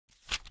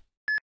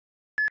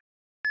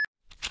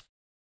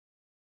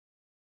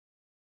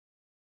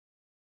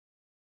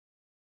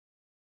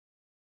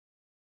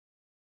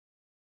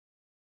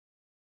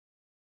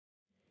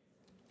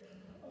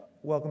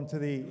Welcome to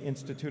the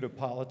Institute of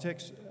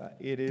Politics.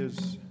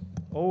 It's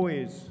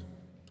always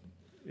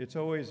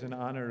an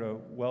honor to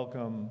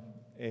welcome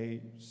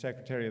a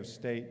Secretary of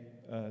State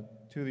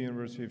to the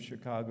University of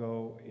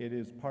Chicago. It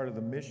is part of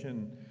the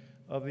mission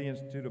of the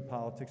Institute of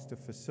Politics to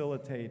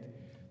facilitate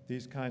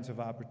these kinds of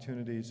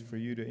opportunities for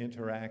you to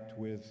interact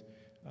with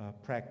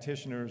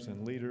practitioners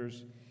and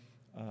leaders,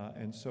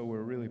 and so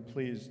we're really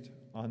pleased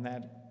on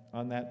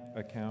that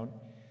account.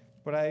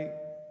 But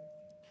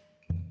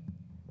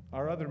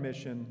our other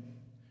mission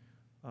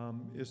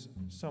is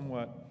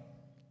somewhat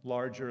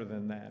larger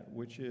than that,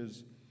 which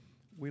is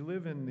we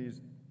live in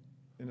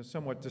a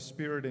somewhat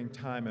dispiriting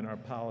time in our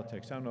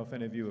politics. I don't know if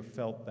any of you have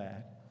felt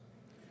that,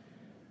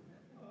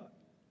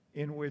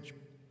 in which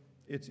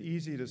it's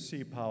easy to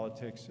see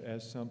politics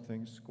as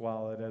something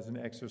squalid, as an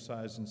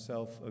exercise in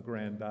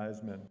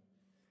self-aggrandizement.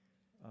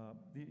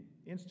 The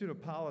Institute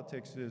of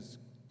Politics is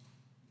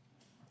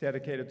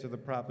dedicated to the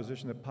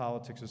proposition that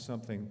politics is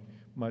something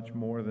much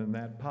more than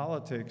that.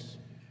 Politics,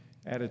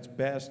 at its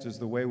best, is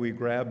the way we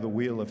grab the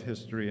wheel of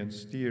history and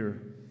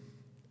steer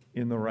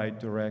in the right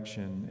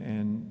direction.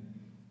 And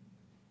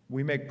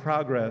we make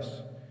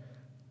progress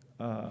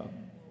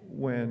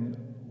when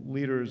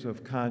leaders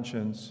of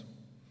conscience,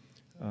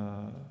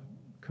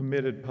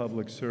 committed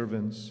public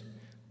servants,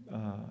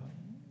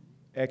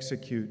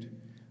 execute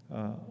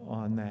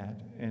on that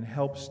and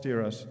help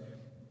steer us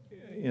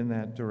in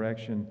that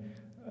direction.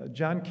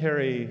 John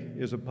Kerry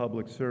is a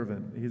public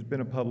servant. He's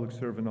been a public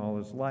servant all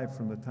his life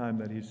from the time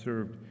that he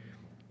served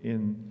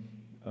in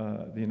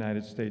the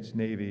United States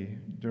Navy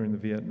during the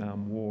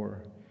Vietnam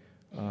War.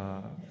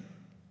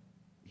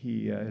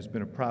 He has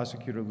been a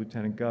prosecutor,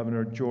 lieutenant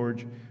governor.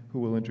 George, who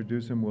will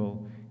introduce him,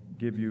 will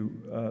give you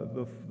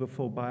the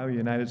full bio.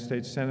 United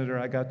States Senator.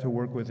 I got to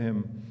work with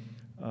him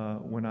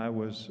when I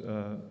was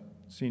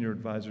senior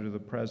advisor to the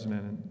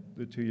president in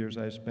the 2 years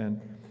I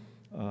spent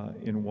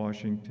in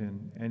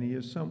Washington. And he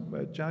is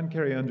John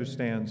Kerry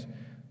understands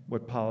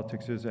what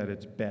politics is at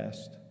its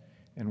best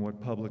and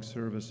what public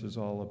service is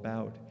all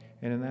about.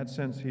 And in that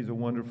sense, he's a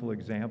wonderful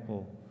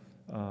example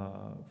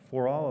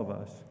for all of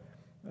us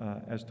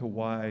as to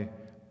why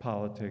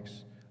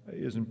politics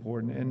is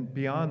important. And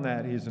beyond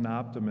that, he's an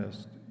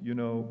optimist. You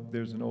know,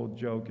 there's an old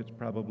joke, it's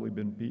probably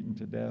been beaten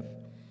to death,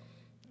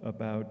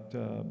 about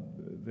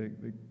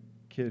the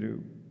kid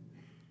who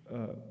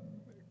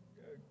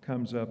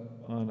comes up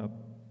on a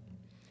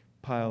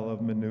pile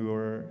of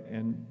manure,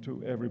 and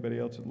to everybody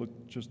else it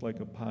looked just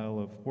like a pile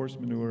of horse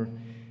manure,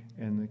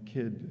 and the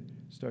kid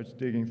starts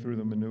digging through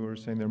the manure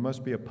saying, "There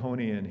must be a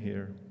pony in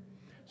here."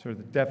 Sort of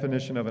the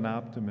definition of an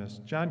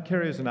optimist. John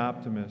Kerry is an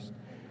optimist.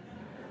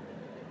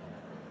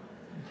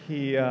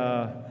 He,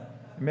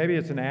 maybe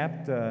it's an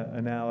apt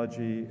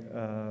analogy,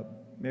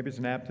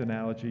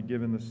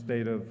 given the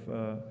state of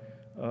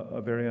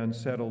a very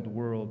unsettled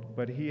world,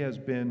 but he has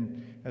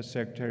been, as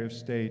Secretary of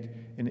State,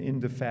 an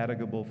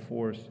indefatigable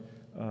force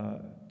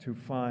to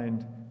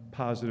find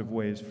positive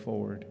ways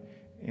forward.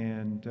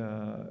 And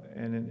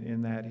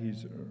in that,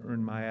 he's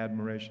earned my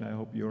admiration. I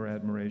hope your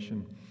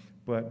admiration.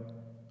 But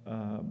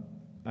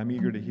I'm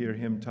eager to hear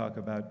him talk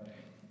about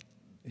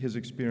his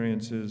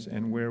experiences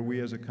and where we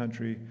as a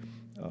country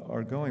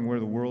are going, where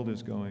the world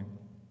is going.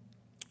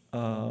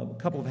 A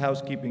couple of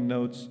housekeeping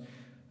notes.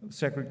 The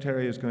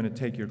Secretary is going to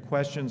take your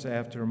questions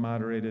after a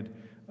moderated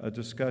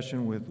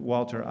discussion with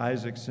Walter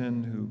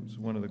Isaacson, who's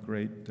one of the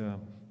great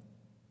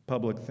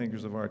public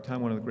thinkers of our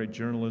time, one of the great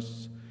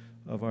journalists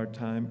of our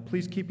time.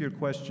 Please keep your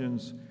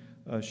questions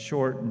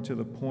short and to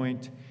the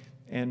point.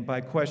 And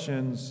by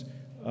questions,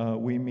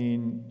 we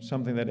mean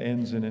something that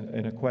ends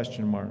in a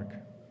question mark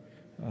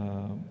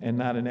and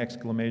not an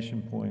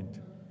exclamation point.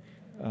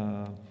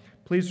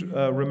 Please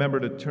remember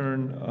to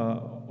turn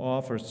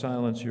off or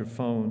silence your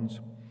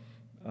phones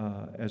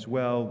as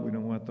well. We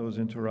don't want those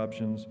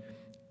interruptions.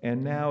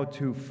 And now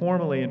to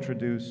formally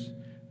introduce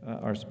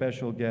our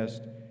special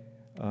guest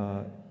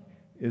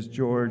is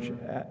George.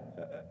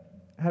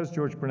 How does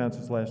George pronounce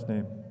his last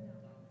name?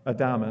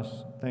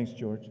 Adamus. Thanks,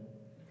 George.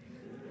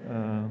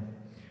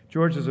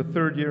 George is a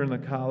third year in the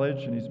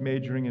college, and he's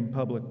majoring in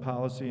public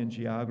policy and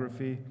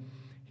geography.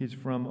 He's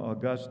from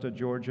Augusta,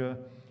 Georgia,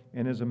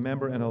 and is a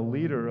member and a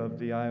leader of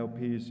the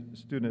IOP's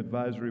Student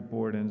Advisory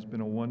Board, and has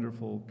been a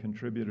wonderful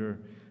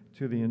contributor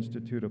to the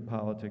Institute of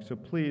Politics. So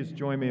please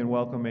join me in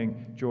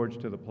welcoming George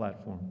to the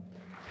platform.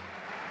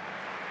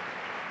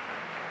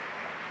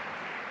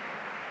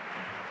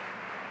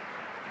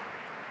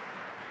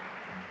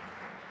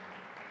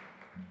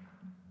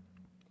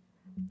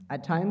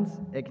 At times,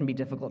 it can be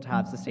difficult to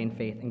have sustained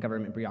faith in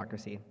government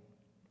bureaucracy.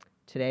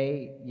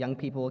 Today, young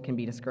people can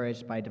be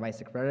discouraged by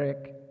divisive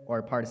rhetoric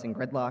or partisan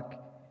gridlock,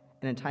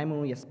 in a time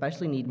when we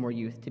especially need more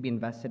youth to be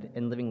invested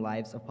in living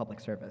lives of public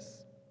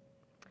service.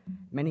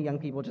 Many young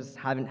people just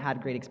haven't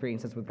had great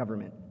experiences with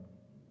government.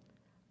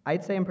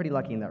 I'd say I'm pretty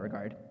lucky in that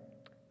regard.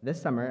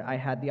 This summer, I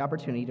had the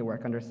opportunity to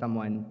work under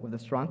someone with a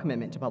strong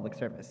commitment to public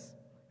service,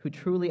 who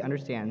truly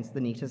understands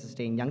the need to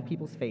sustain young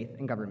people's faith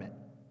in government.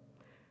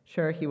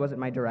 Sure, he wasn't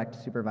my direct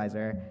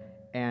supervisor,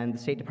 and the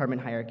State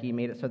Department hierarchy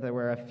made it so there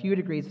were a few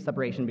degrees of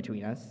separation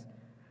between us,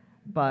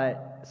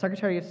 but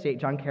Secretary of State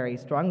John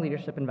Kerry's strong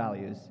leadership and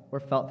values were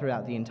felt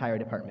throughout the entire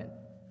department.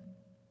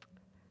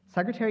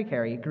 Secretary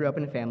Kerry grew up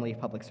in a family of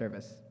public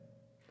service.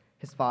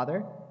 His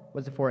father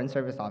was a Foreign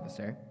Service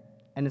officer,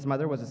 and his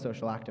mother was a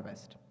social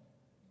activist.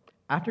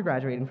 After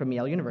graduating from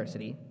Yale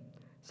University,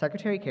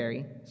 Secretary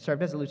Kerry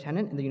served as a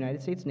lieutenant in the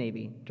United States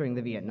Navy during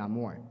the Vietnam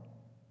War.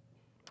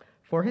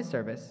 For his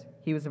service,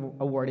 he was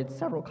awarded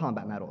several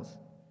combat medals,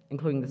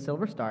 including the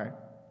Silver Star,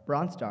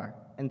 Bronze Star,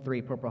 and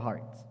 3 Purple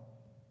Hearts.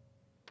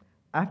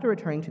 After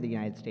returning to the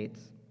United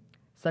States,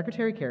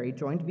 Secretary Kerry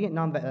joined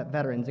Vietnam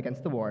Veterans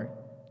Against the War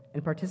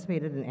and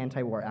participated in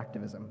anti-war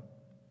activism.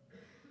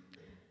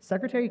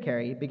 Secretary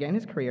Kerry began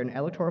his career in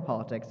electoral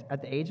politics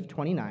at the age of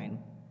 29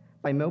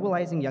 by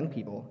mobilizing young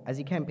people as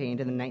he campaigned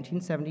in the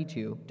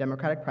 1972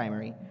 Democratic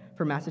primary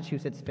for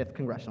Massachusetts' 5th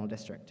Congressional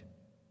District.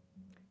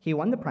 He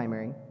won the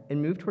primary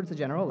and moved towards the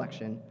general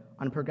election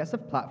on a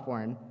progressive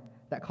platform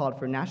that called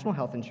for national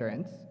health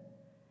insurance,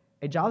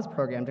 a jobs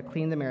program to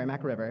clean the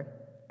Merrimack River,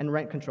 and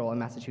rent control in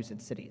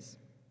Massachusetts cities.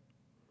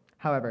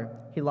 However,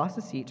 he lost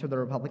the seat to the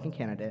Republican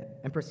candidate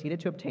and proceeded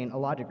to obtain a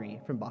law degree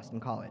from Boston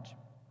College.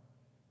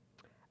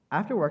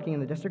 After working in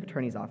the district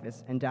attorney's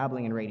office and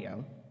dabbling in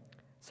radio,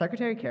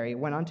 Secretary Kerry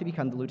went on to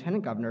become the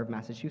Lieutenant Governor of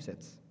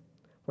Massachusetts,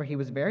 where he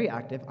was very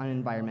active on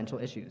environmental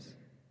issues.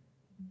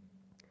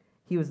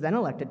 He was then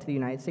elected to the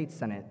United States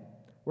Senate,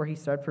 where he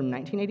served from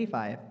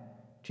 1985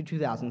 to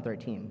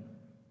 2013.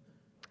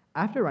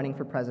 After running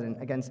for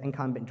president against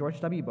incumbent George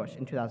W. Bush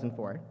in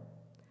 2004,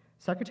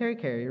 Secretary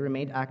Kerry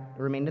remained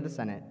in the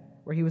Senate,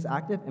 where he was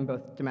active in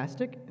both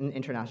domestic and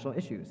international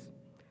issues,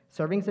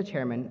 serving as the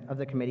chairman of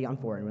the Committee on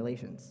Foreign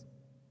Relations.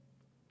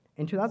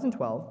 In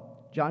 2012,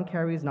 John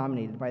Kerry was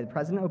nominated by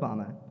President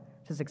Obama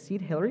to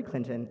succeed Hillary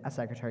Clinton as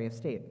Secretary of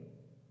State.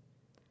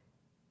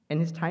 In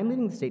his time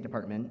leading the State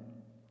Department,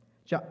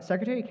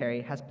 Secretary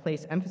Kerry has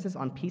placed emphasis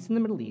on peace in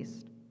the Middle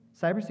East,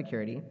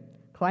 cybersecurity,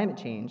 climate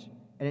change,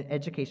 and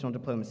educational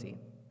diplomacy.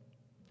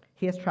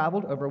 He has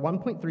traveled over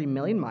 1.3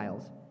 million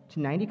miles to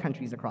 90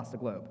 countries across the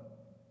globe.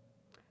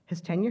 His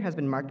tenure has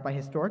been marked by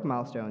historic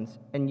milestones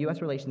in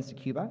U.S. relations to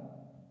Cuba,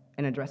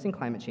 in addressing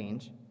climate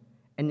change,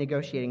 and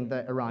negotiating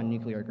the Iran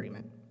nuclear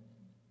agreement.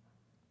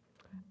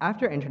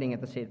 After entering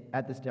at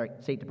the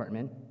State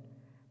Department,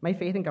 my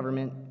faith in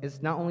government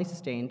is not only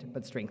sustained,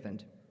 but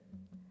strengthened.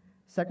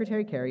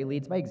 Secretary Kerry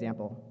leads by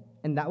example,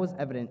 and that was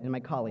evident in my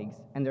colleagues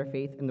and their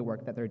faith in the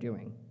work that they're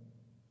doing.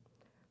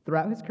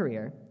 Throughout his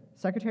career,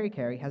 Secretary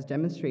Kerry has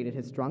demonstrated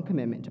his strong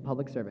commitment to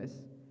public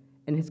service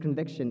and his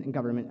conviction in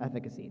government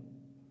efficacy.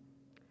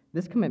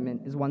 This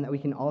commitment is one that we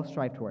can all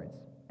strive towards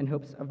in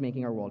hopes of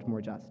making our world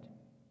more just.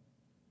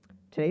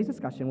 Today's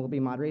discussion will be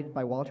moderated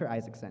by Walter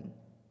Isaacson.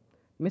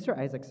 Mr.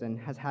 Isaacson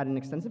has had an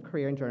extensive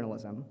career in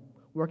journalism,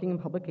 working in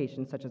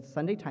publications such as the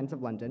Sunday Times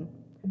of London,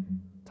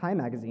 Time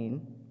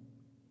magazine,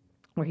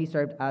 where he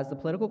served as the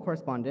political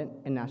correspondent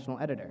and national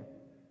editor.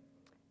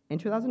 In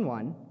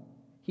 2001,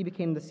 he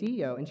became the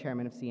CEO and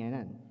chairman of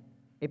CNN,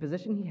 a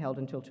position he held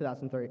until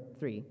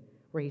 2003,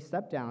 where he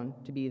stepped down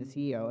to be the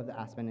CEO of the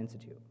Aspen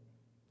Institute.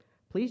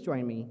 Please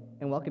join me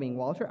in welcoming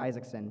Walter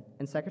Isaacson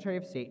and Secretary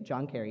of State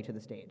John Kerry to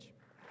the stage.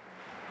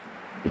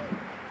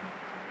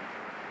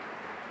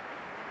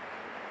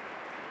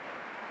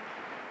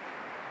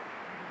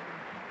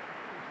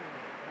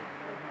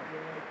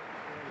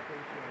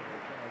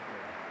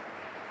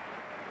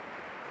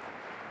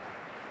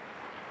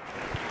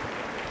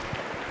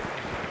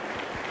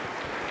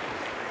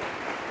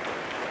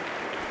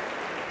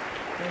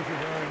 Thank you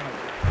very much.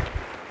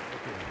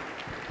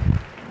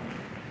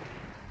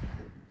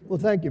 Well,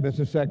 thank you,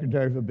 Mr.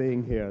 Secretary, for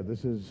being here.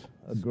 This is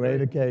a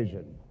great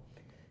occasion.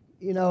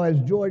 You know, as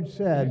George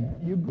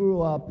said, you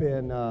grew up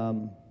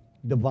in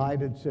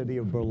divided city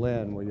of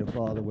Berlin, where your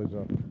father was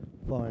a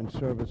Foreign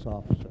Service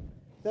officer.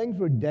 Things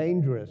were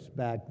dangerous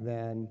back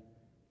then,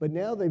 but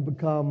now they've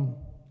become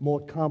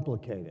more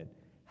complicated.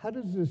 How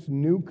does this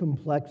new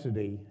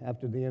complexity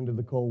after the end of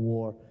the Cold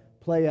War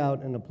play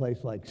out in a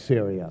place like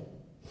Syria?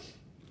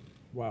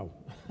 Wow.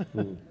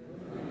 Good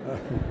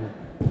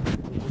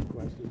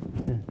question.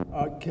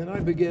 Can I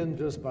begin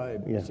just by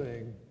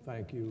saying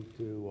thank you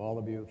to all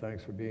of you.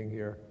 Thanks for being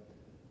here.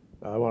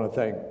 I want to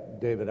thank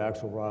David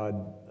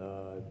Axelrod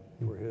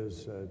for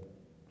his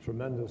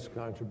tremendous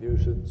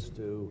contributions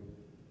to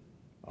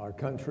our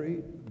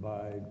country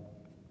by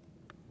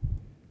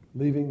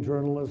leaving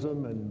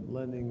journalism and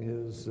lending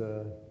his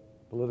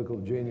political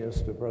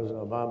genius to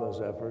President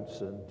Obama's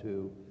efforts and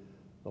to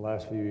the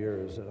last few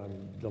years, and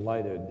I'm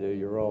delighted.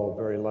 You're all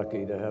very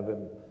lucky to have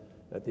him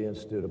at the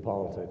Institute of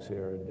Politics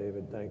here. And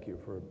David, thank you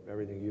for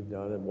everything you've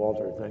done. And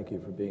Walter, thank you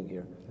for being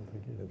here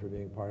and for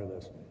being part of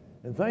this.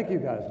 And thank you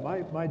guys.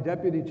 My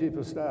deputy chief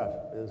of staff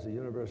is a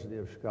University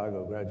of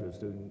Chicago graduate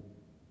student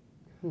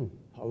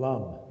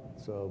alum.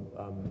 So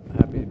I'm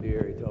happy to be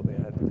here. He told me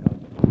I had to come.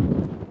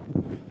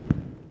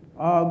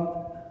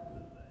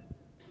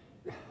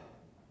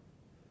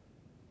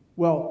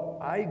 Well,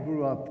 I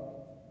grew up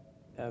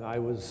and I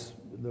was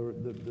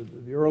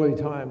the early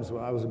times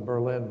when I was in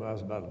Berlin, when I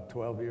was about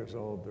 12 years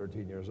old,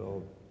 13 years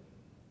old.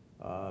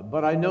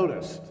 But I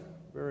noticed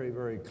very,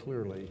 very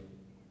clearly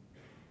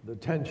the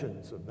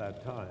tensions of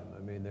that time. I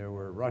mean, there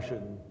were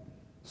Russian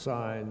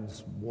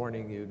signs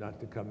warning you not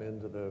to come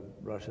into the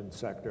Russian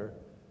sector.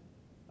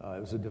 It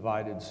was a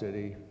divided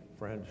city,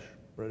 French,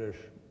 British,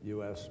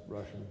 US,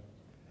 Russian,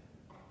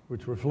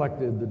 which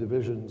reflected the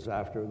divisions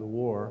after the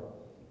war.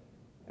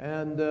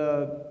 And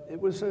it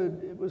was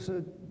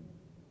a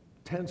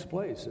tense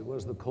place. It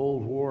was the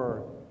Cold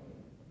War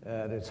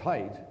at its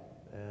height,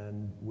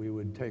 and we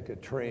would take a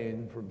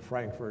train from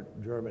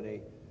Frankfurt,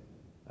 Germany,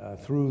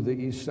 through the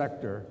East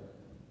Sector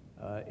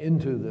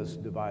into this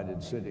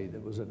divided city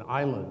that was an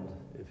island,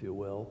 if you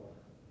will,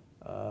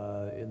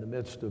 in the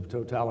midst of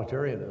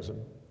totalitarianism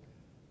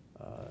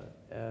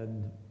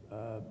and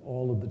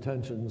all of the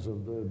tensions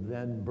of the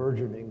then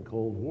burgeoning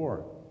Cold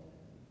War.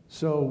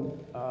 So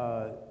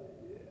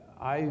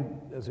I,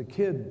 as a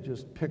kid,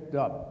 just picked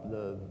up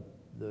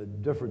the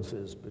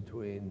differences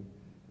between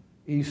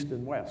East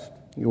and West.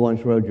 You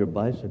once rode your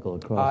bicycle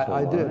across the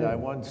line. I did. I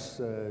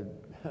once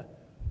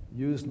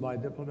used my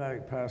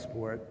diplomatic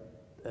passport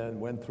and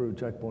went through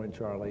Checkpoint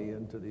Charlie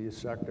into the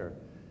East Sector.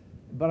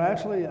 But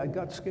actually, I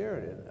got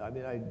scared. I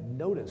mean, I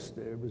noticed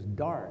it was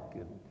dark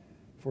and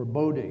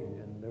foreboding,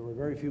 and there were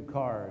very few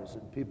cars,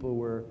 and people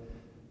were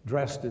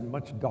dressed in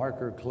much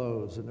darker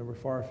clothes, and there were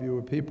far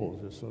fewer people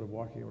just sort of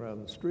walking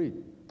around the street.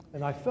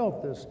 And I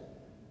felt this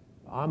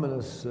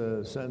ominous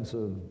sense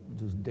of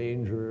just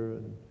danger,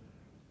 and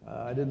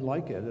I didn't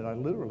like it, and I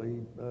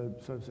literally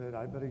sort of said,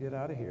 I better get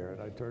out of here.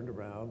 And I turned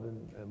around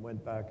and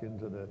went back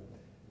into the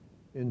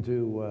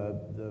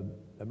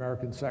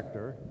American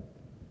sector,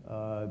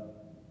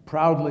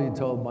 proudly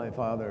told my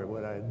father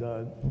what I had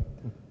done,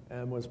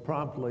 and was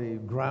promptly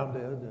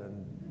grounded,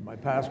 and my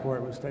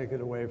passport was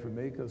taken away from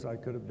me because I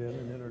could have been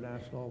an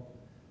international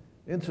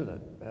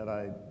incident had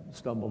I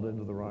stumbled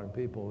into the wrong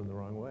people in the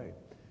wrong way.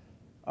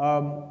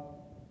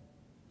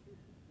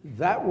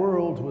 That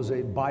world was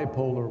a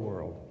bipolar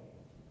world.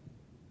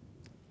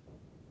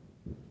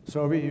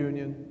 Soviet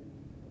Union,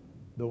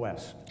 the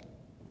West.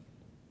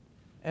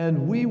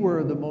 And we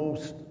were the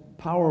most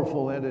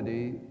powerful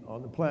entity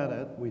on the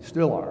planet. We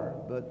still are,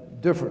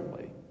 but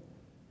differently.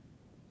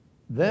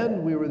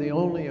 Then we were the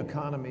only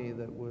economy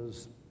that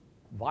was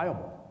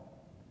viable.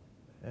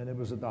 And it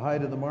was at the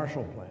height of the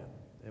Marshall Plan.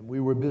 And we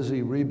were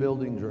busy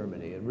rebuilding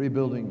Germany and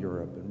rebuilding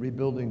Europe and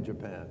rebuilding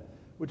Japan,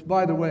 which,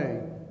 by the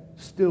way,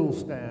 still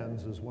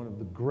stands as one of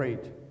the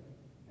great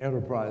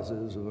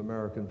enterprises of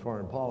American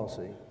foreign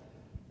policy.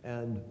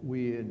 And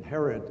we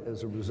inherit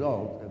as a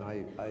result, and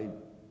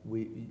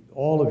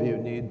all of you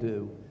need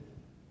to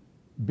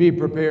be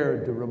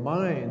prepared to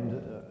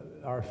remind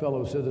our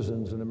fellow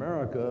citizens in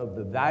America of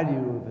the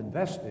value of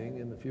investing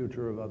in the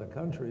future of other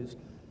countries,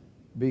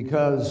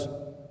 because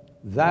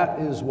that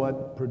is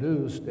what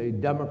produced a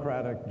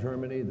democratic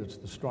Germany that's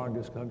the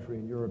strongest country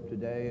in Europe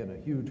today and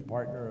a huge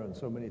partner on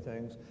so many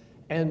things.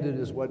 And it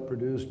is what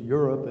produced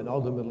Europe and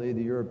ultimately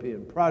the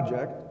European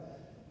project,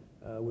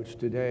 which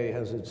today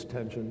has its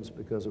tensions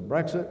because of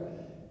Brexit,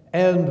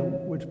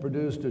 and which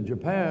produced a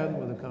Japan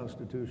with a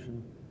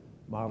constitution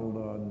modeled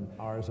on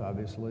ours,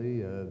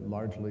 obviously,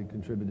 largely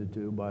contributed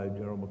to by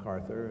General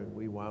MacArthur, and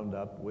we wound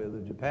up with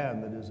a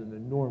Japan that is an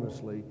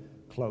enormously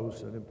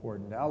close and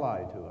important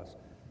ally to us.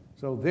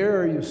 So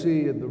there you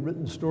see in the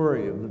written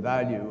story of the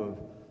value of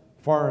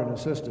foreign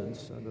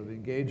assistance and of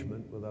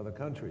engagement with other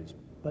countries.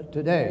 But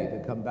today,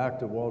 to come back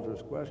to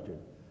Walter's question,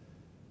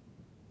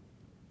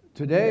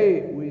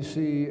 today we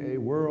see a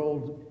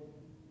world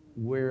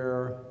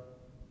where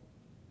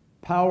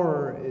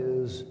power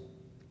is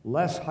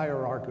less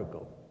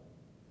hierarchical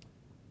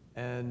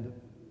and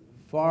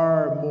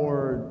far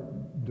more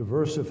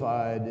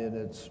diversified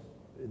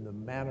in the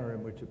manner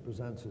in which it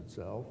presents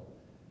itself,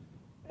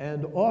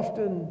 and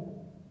often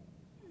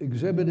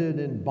exhibited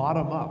in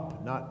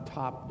bottom-up, not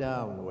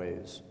top-down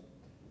ways,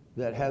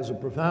 that has a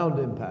profound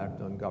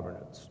impact on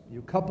governance.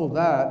 You couple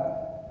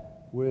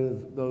that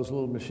with those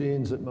little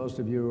machines that most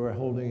of you are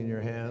holding in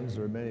your hands,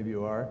 or many of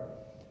you are,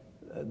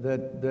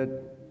 that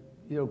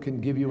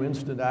can give you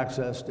instant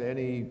access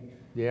to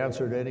the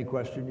answer to any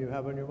question you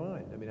have on your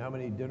mind. I mean, how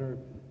many dinner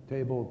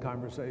table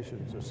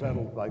conversations are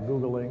settled by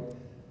Googling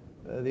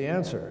the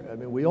answer? I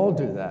mean, we all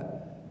do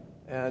that.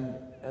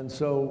 And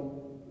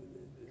so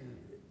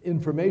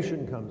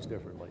information comes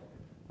differently.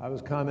 I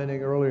was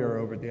commenting earlier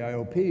over at the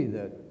IOP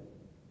that,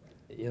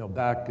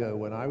 back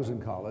when I was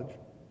in college,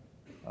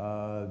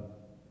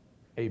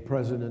 a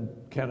President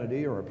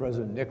Kennedy or a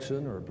President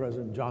Nixon or a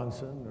President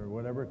Johnson or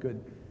whatever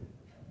could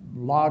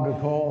log a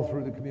call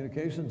through the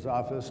communications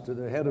office to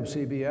the head of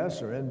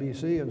CBS or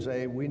NBC and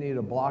say, we need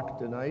a block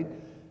tonight,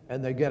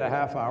 and they get a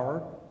half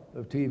hour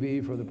of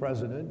TV for the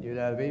president. You'd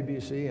have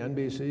ABC,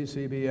 NBC,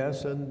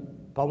 CBS, and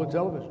public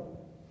television.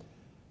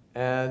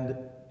 And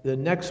the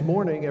next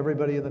morning,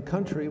 everybody in the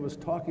country was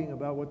talking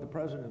about what the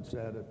president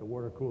said at the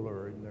water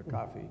cooler in their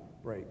coffee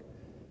break.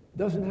 It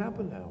doesn't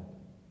happen now.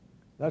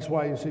 That's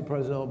why you see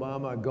President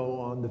Obama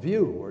go on The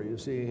View, or you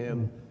see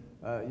him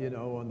you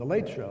know, on the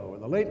Late Show or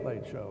the Late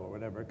Late Show or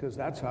whatever, because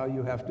that's how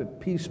you have to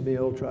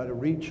piecemeal try to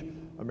reach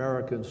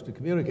Americans to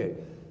communicate.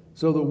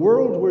 So the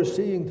world we're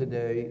seeing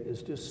today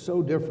is just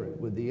so different.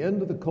 With the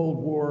end of the Cold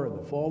War and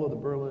the fall of the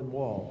Berlin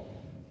Wall,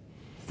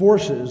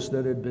 forces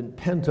that had been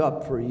pent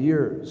up for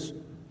years,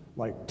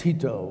 like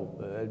Tito,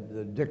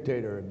 the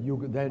dictator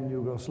of then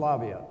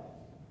Yugoslavia,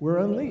 were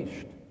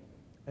unleashed.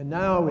 And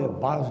now we have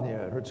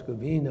Bosnia,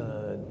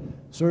 Herzegovina, and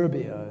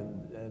Serbia,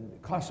 and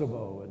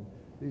Kosovo, and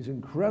these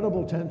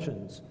incredible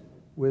tensions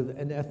with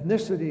an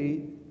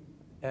ethnicity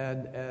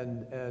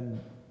and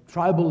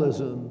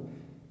tribalism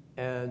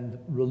and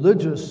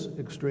religious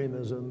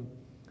extremism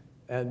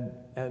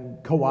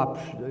and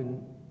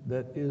co-option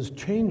that is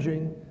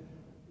changing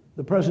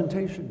the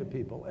presentation to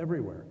people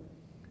everywhere.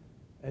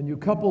 And you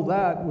couple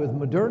that with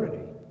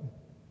modernity.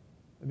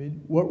 I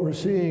mean, what we're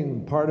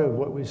seeing, part of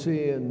what we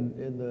see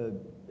in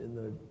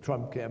the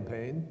Trump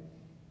campaign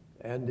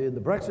and in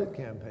the Brexit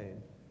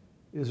campaign,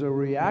 is a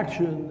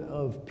reaction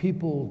of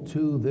people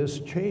to this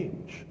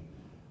change,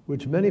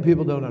 which many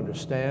people don't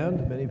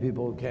understand, many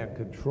people can't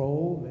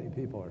control, many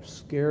people are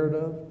scared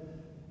of,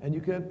 and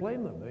you can't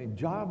blame them. I mean,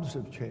 jobs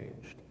have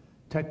changed.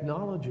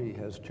 Technology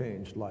has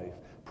changed life.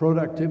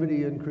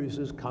 Productivity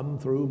increases come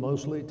through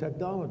mostly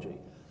technology.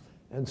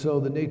 And so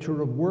the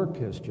nature of work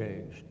has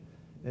changed.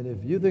 And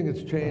if you think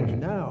it's changed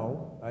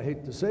now, I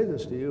hate to say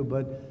this to you,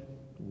 but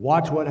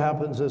watch what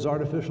happens as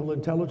artificial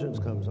intelligence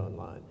comes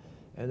online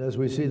and as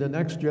we see the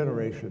next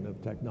generation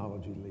of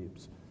technology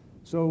leaps.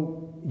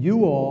 So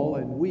you all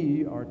and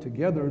we are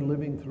together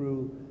living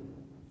through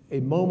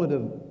a moment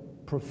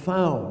of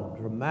profound,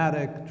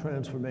 dramatic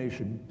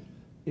transformation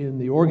in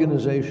the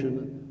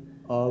organization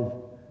of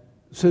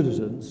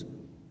citizens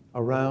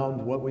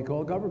around what we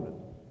call government.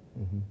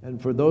 Mm-hmm.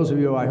 And for those of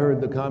you, I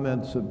heard the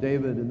comments of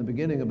David in the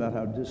beginning about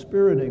how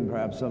dispiriting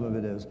perhaps some of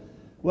it is.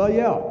 Well,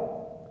 yeah,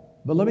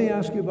 but let me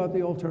ask you about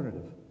the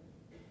alternative.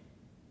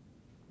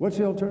 What's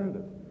the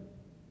alternative?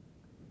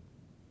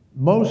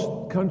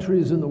 Most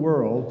countries in the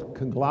world,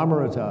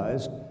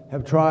 conglomeratized,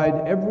 have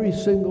tried every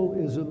single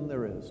ism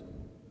there is.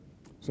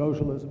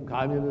 Socialism,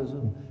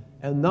 communism,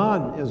 and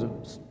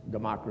non-isms,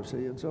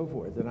 democracy, and so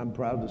forth. And I'm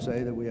proud to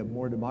say that we have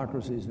more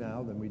democracies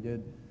now than we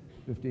did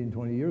 15,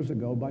 20 years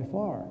ago by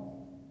far.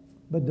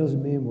 But it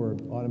doesn't mean we're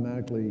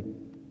automatically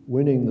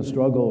winning the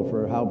struggle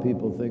for how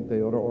people think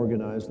they ought to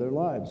organize their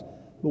lives.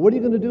 But what are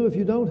you going to do if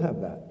you don't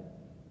have that?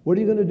 What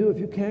are you going to do if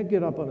you can't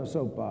get up on a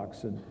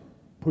soapbox and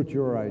put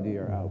your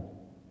idea out?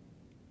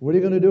 What are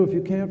you going to do if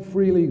you can't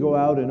freely go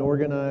out and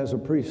organize a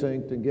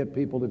precinct and get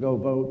people to go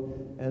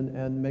vote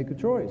and make a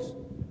choice?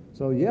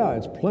 So yeah,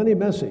 it's plenty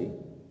messy.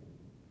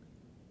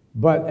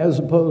 But as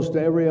opposed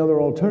to every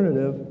other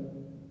alternative,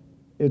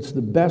 it's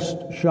the best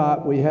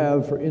shot we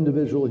have for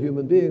individual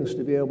human beings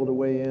to be able to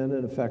weigh in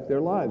and affect their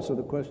lives. So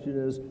the question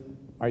is,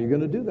 are you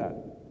going to do that?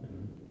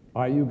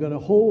 Are you going to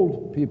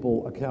hold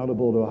people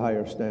accountable to a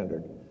higher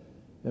standard?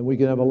 And we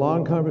can have a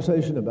long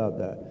conversation about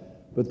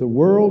that. But the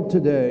world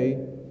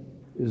today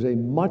is a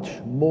much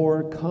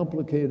more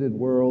complicated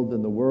world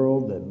than the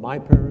world that my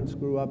parents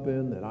grew up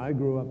in, that I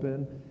grew up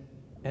in.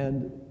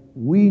 And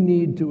we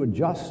need to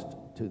adjust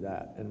to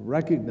that and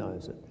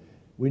recognize it.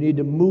 We need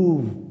to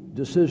move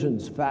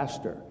decisions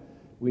faster.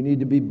 We need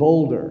to be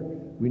bolder.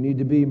 We need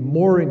to be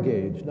more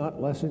engaged,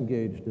 not less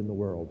engaged in the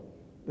world.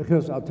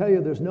 Because I'll tell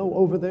you, there's no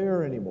over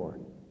there anymore.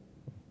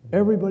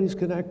 Everybody's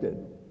connected.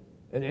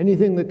 And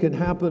anything that can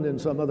happen in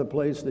some other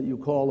place that you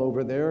call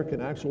over there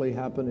can actually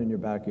happen in your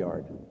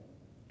backyard.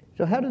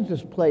 So how does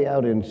this play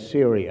out in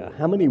Syria?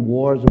 How many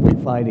wars are we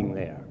fighting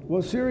there?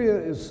 Well, Syria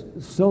is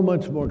so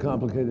much more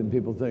complicated than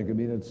people think. I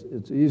mean,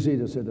 it's easy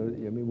to say that,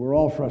 I mean, we're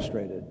all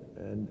frustrated,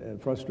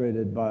 and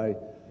frustrated by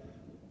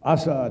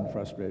Assad,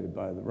 frustrated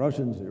by the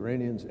Russians, the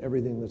Iranians,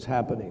 everything that's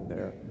happening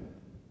there,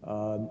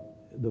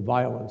 the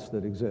violence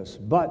that exists.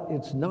 But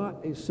it's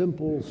not a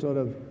simple sort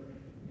of,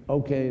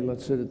 okay,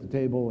 let's sit at the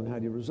table and how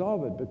do you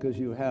resolve it? Because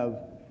you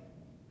have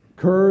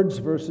Kurds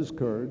versus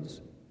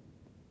Kurds,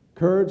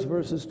 Kurds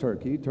versus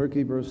Turkey,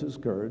 Turkey versus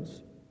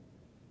Kurds.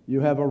 You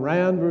have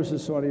Iran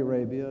versus Saudi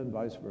Arabia and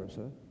vice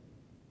versa.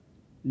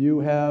 You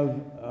have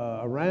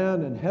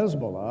Iran and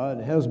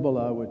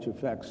Hezbollah, which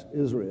affects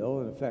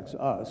Israel and affects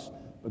us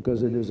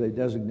because it is a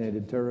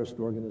designated terrorist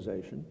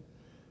organization.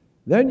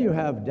 Then you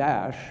have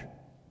Daesh,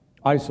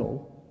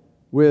 ISIL,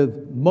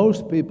 with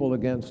most people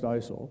against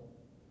ISIL,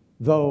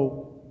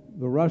 though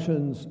the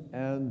Russians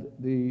and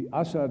the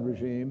Assad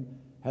regime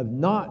have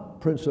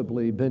not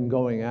principally been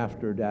going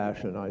after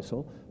Daesh and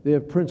ISIL. They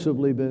have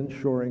principally been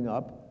shoring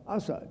up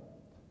Assad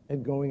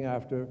and going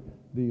after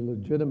the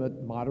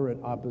legitimate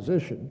moderate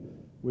opposition,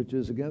 which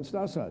is against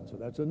Assad. So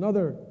that's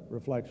another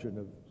reflection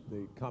of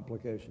the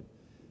complication.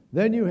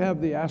 Then you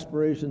have the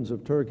aspirations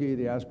of Turkey,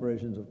 the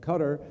aspirations of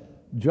Qatar,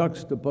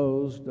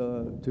 juxtaposed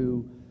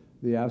to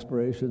the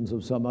aspirations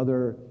of some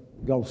other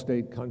Gulf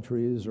state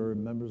countries or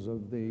members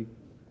of the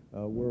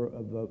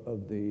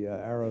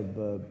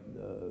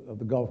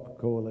Gulf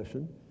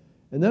Coalition.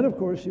 And then, of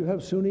course, you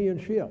have Sunni and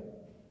Shia.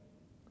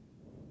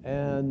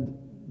 And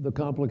the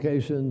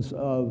complications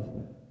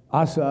of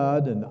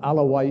Assad, an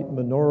Alawite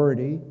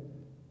minority,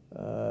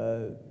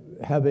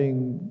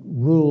 having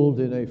ruled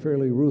in a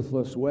fairly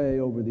ruthless way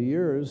over the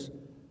years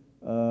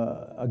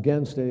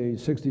against a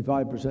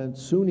 65%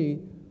 Sunni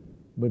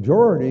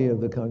majority of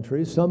the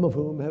country, some of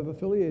whom have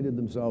affiliated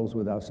themselves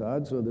with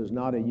Assad, so there's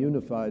not a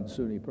unified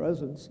Sunni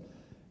presence.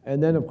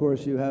 And then, of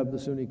course, you have the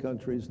Sunni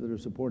countries that are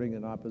supporting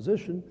an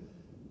opposition,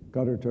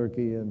 Qatar,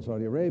 Turkey, and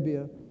Saudi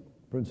Arabia,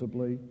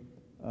 principally,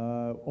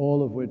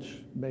 all of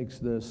which makes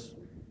this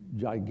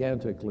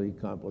gigantically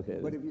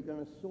complicated. But if you're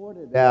going to sort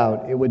it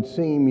out, it would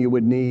seem you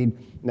would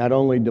need not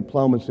only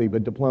diplomacy,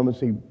 but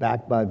diplomacy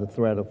backed by the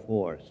threat of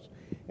force.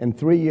 And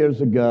 3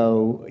 years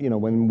ago,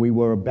 when we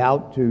were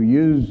about to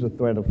use the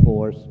threat of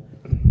force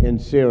in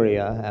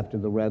Syria after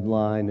the red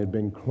line had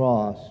been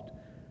crossed,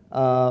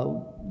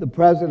 the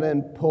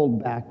president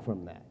pulled back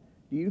from that.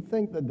 Do you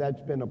think that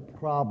that's been a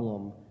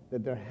problem,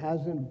 that there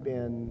hasn't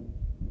been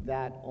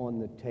that on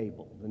the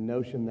table, the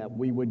notion that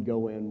we would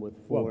go in with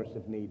force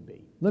if need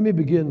be? Let me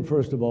begin,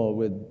 first of all,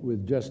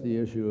 with just the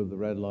issue of the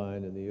red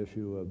line and the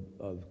issue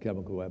of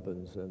chemical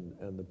weapons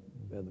and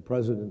the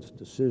president's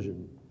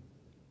decision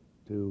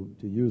to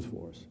use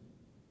force,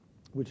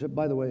 which,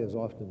 by the way, is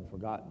often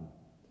forgotten.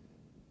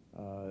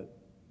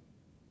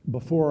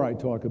 Before I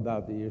talk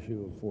about the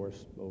issue of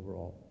force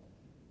overall.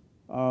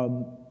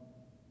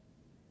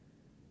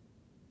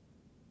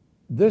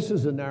 This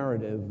is a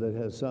narrative that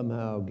has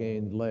somehow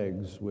gained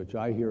legs, which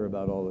I hear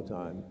about all the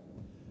time.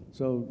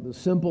 So the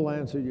simple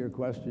answer to your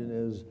question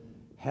is,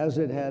 has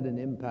it had an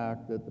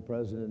impact that the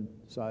president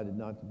decided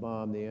not to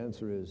bomb? The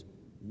answer is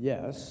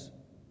yes.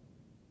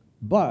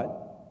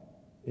 But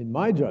in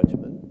my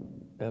judgment,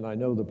 and I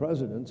know the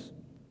president's,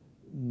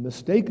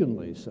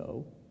 mistakenly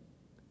so,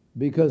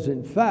 because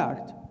in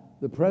fact,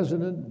 the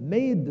president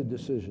made the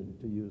decision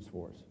to use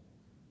force.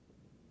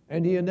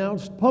 And he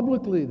announced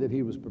publicly that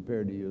he was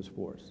prepared to use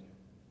force.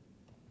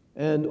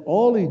 And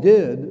all he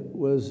did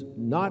was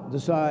not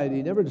decide,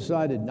 he never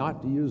decided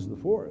not to use the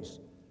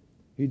force.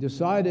 He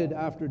decided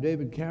after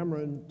David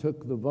Cameron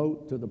took the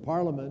vote to the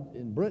parliament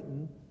in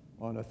Britain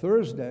on a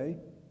Thursday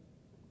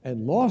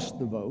and lost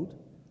the vote,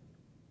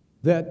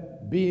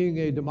 that being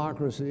a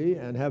democracy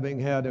and having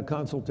had a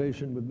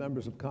consultation with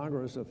members of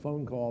Congress, a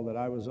phone call that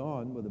I was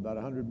on with about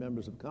 100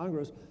 members of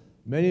Congress,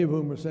 many of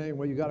whom were saying,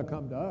 well, you got to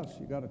come to us,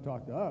 you got to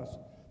talk to us,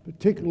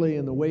 particularly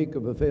in the wake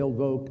of a failed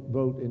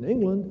vote in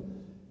England,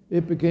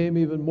 it became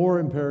even more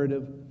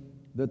imperative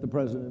that the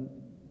president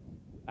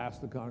ask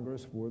the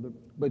Congress for the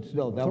But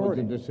still, that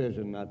authority. was a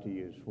decision not to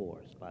use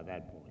force by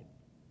that point.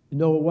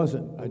 No, it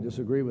wasn't. I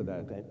disagree with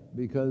that. Okay.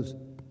 Because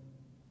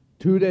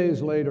 2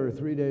 days later,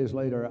 3 days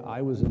later,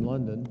 I was in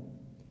London,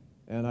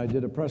 and I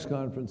did a press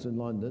conference in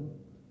London,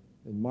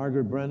 and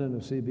Margaret Brennan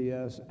of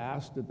CBS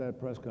asked at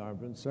that press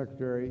conference,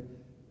 Secretary,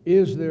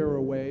 is there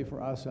a way for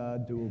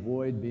Assad to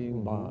avoid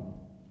being bombed?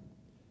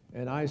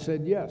 And I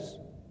said yes.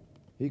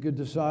 He could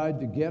decide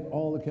to get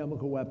all the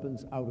chemical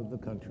weapons out of the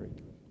country.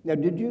 Now,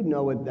 did you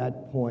know at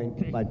that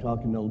point, by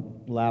talking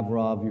to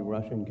Lavrov, your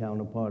Russian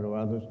counterpart, or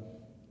others,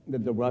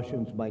 that the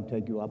Russians might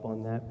take you up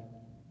on that?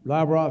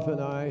 Lavrov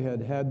and I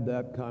had had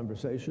that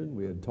conversation.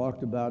 We had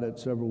talked about it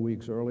several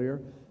weeks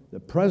earlier. The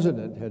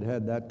president had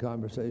had that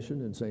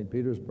conversation in St.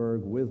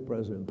 Petersburg with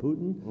President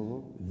Putin.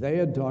 Mm-hmm. They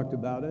had talked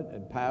about it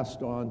and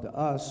passed on to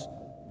us,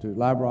 to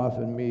Lavrov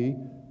and me,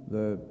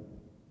 the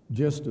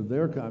gist of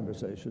their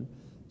conversation.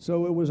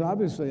 So it was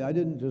obviously, I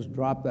didn't just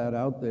drop that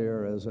out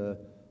there as a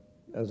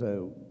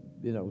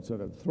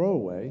sort of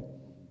throwaway.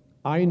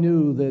 I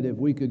knew that if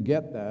we could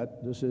get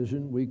that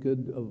decision, we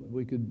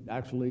could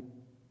actually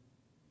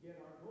get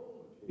our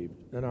goal achieved.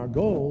 And our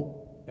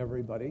goal,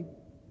 everybody,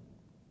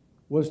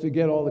 was to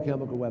get all the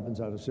chemical weapons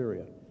out of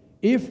Syria.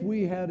 If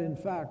we had, in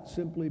fact,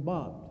 simply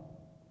bombed,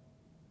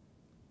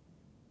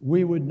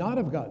 we would not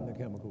have gotten the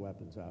chemical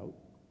weapons out.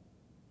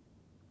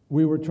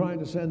 We were trying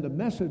to send a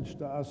message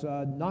to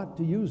Assad not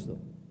to use them,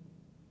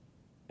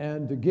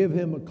 and to give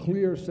him a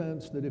clear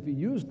sense that if he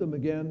used them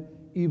again,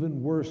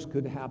 even worse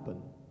could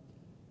happen.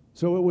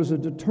 So it was a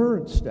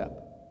deterrent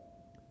step,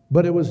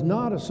 but it was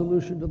not a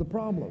solution to the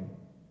problem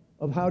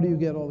of how do you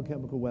get all the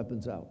chemical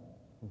weapons out.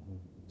 Mm-hmm.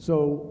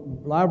 So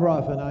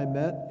Lavrov and I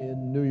met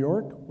in New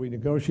York, we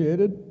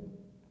negotiated,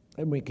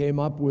 and we came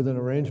up with an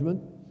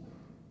arrangement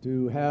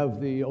to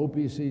have the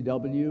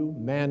OPCW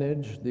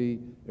manage the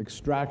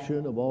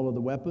extraction of all of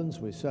the weapons.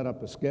 We set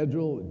up a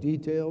schedule,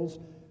 details,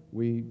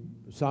 we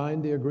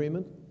signed the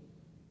agreement,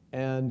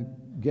 and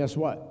guess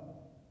what?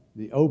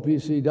 The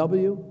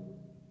OPCW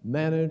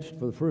managed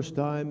for the first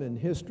time in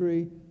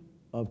history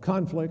of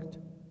conflict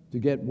to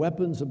get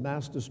weapons of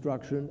mass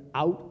destruction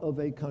out of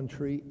a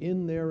country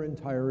in their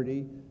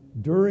entirety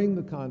during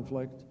the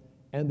conflict,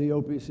 and the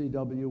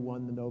OPCW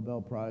won the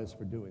Nobel Prize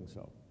for doing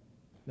so.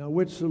 Now,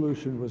 which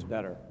solution was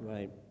better?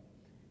 Right.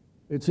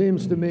 It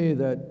seems to me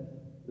that,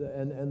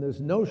 and this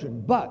notion,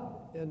 but,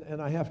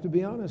 and I have to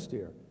be honest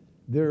here,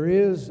 there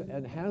is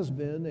and has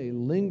been a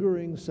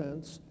lingering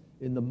sense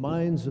in the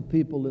minds of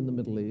people in the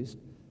Middle East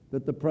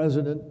that the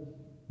president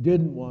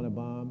didn't want to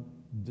bomb,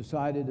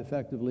 decided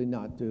effectively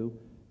not to,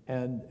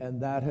 And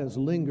that has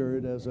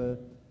lingered as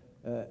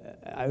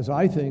as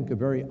I think, a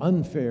very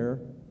unfair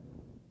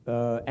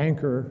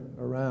anchor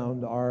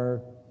around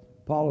our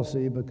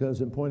policy,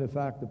 because in point of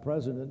fact, the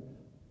president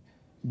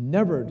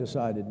never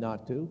decided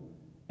not to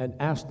and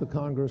asked the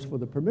Congress for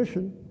the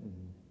permission,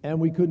 and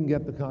we couldn't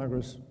get the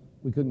votes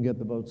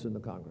in the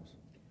Congress.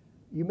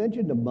 You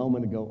mentioned a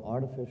moment ago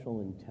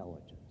artificial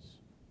intelligence,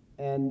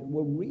 and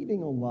we're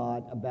reading a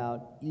lot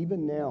about,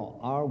 even now,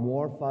 our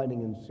war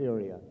fighting in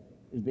Syria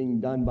is being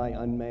done by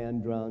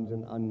unmanned drones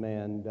and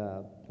unmanned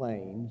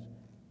planes.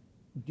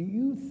 Do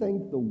you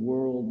think the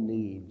world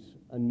needs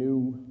a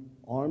new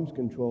arms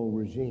control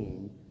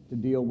regime to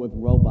deal with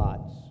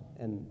robots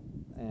and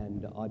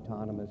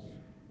autonomous,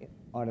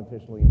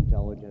 artificially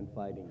intelligent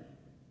fighting?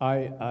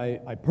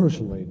 I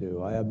personally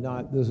do. I have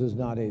not, this is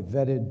not a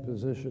vetted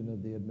position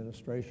of the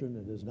administration.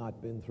 It has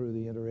not been through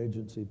the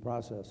interagency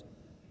process.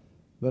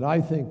 But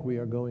I think we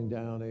are going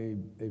down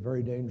a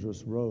very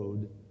dangerous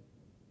road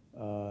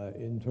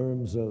in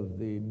terms of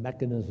the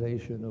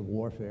mechanization of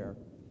warfare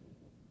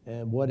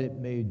and what it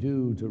may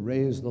do to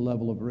raise the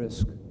level of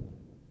risk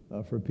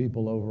for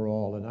people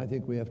overall. And I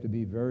think we have to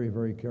be very,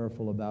 very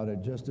careful about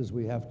it, just as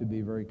we have to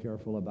be very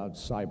careful about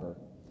cyber.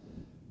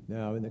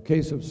 Now, in the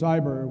case of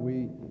cyber,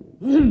 we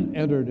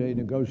entered a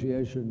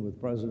negotiation with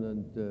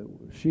President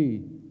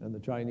Xi and the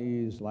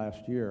Chinese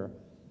last year,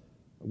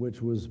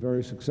 which was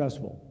very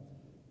successful.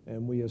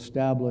 And we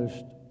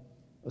established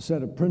a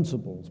set of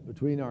principles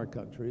between our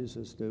countries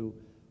as to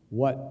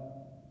what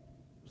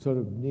sort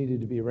of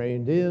needed to be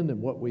reined in and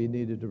what we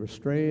needed to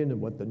restrain and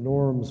what the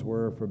norms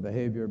were for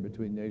behavior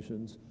between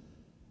nations.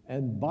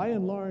 And by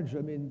and large,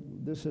 I mean,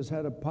 this has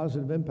had a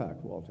positive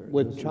impact, Walter.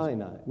 With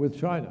China. With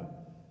China.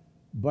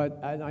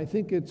 And I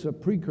think it's a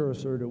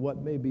precursor to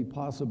what may be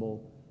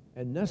possible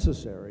and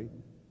necessary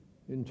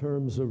in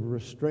terms of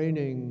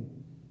restraining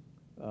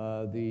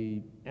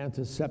the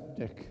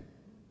antiseptic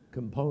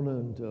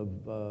component of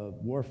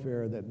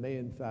warfare that may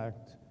in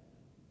fact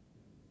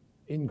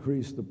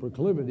increase the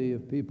proclivity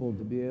of people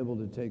to be able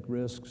to take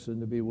risks and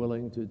to be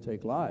willing to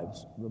take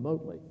lives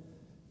remotely.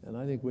 And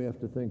I think we have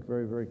to think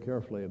very, very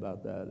carefully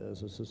about that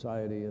as a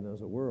society and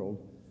as a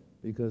world,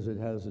 because it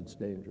has its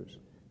dangers.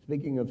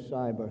 Speaking of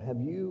cyber,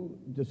 have you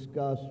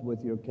discussed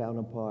with your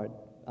counterpart,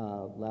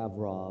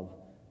 Lavrov,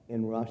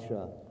 in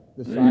Russia,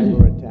 the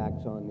cyber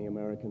attacks on the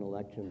American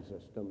election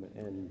system,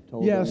 and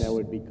told them there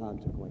would be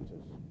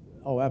consequences?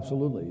 Oh,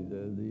 absolutely.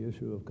 The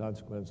issue of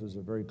consequences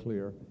are very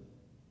clear.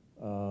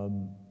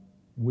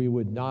 We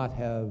would not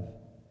have,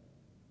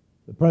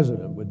 the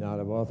president would not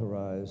have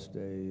authorized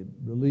a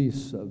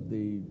release of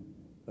the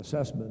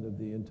assessment of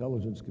the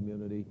intelligence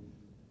community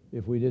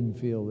if we didn't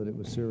feel that it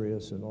was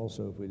serious, and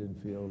also if we didn't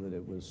feel that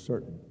it was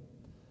certain.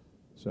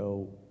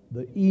 So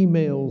the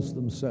emails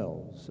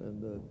themselves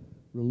and the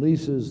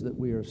releases that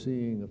we are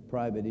seeing of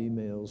private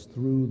emails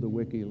through the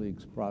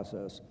WikiLeaks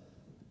process,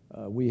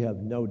 we have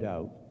no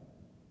doubt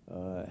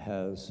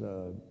has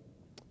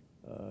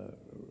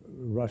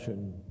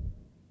Russian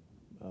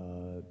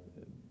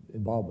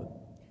involvement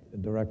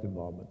and direct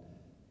involvement.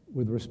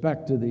 With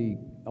respect to the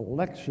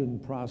election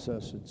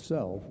process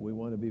itself, we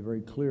want to be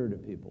very clear to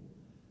people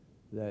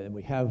that, and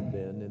we have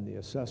been in the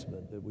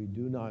assessment, that we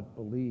do not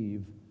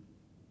believe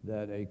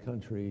that a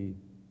country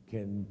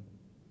can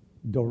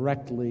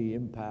directly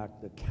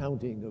impact the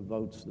counting of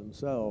votes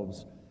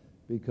themselves,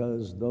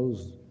 because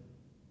those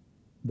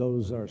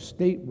are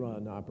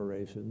state-run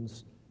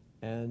operations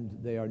and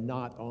they are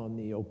not on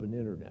the open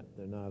internet.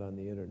 They're not on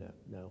the internet.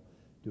 Now,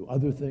 do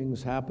other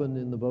things happen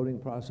in the voting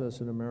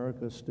process in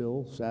America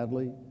still,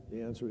 sadly?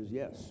 The answer is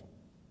yes.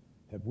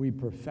 Have we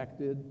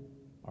perfected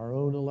our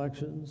own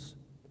elections?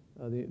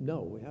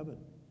 No, we haven't,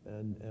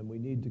 and we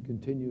need to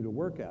continue to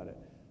work at it.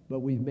 But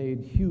we've made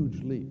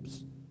huge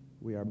leaps.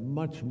 We are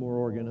much more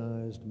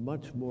organized,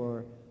 much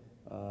more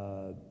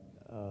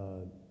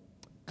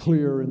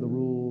clear in the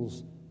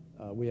rules.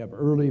 We have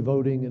early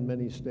voting in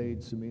many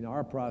states. I mean,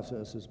 our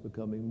process is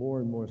becoming more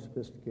and more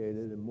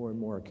sophisticated and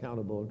more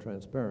accountable and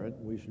transparent.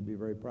 We should be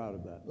very proud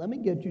of that. Let me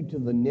get you to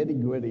the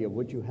nitty-gritty of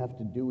what you have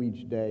to do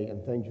each day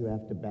and things you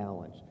have to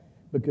balance.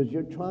 Because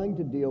you're trying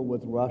to deal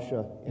with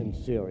Russia and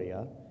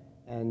Syria,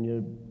 and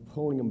you're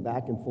pulling them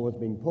back and forth,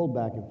 being pulled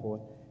back and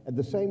forth. At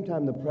the same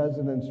time, the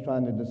president's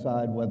trying to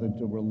decide whether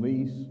to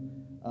release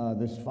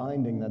this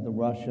finding that the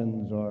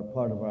Russians are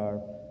part of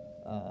our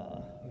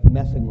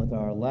messing with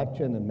our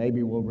election and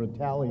maybe will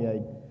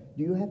retaliate.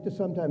 Do you have to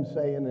sometimes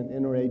say in an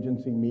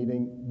interagency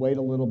meeting, wait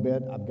a little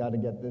bit, I've got to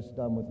get this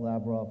done with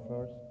Lavrov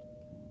first?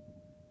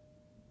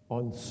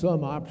 On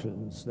some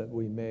options that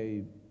we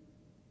may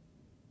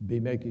be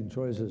making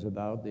choices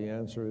about, the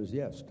answer is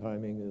yes.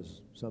 Timing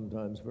is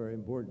sometimes very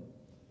important.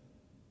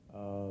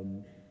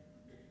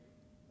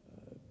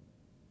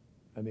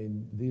 I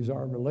mean, these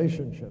are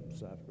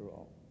relationships, after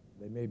all.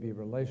 They may be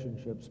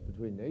relationships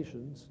between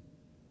nations,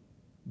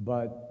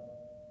 but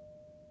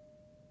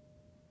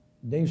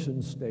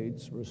nation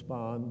states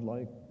respond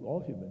like all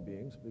human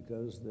beings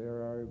because they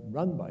are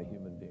run by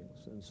human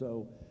beings. And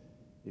so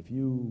if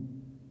you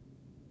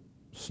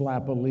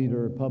slap a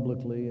leader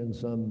publicly in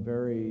some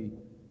very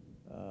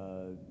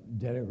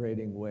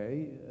denigrating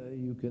way,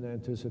 you can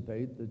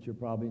anticipate that you're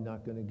probably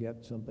not going to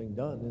get something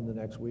done in the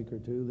next week or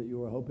two that you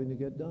were hoping to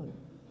get done.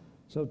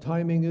 So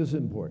timing is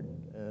important,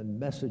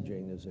 and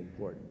messaging is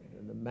important,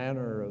 and the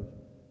manner of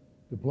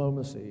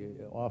diplomacy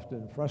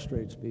often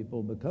frustrates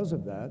people because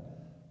of that,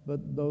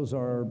 but those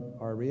are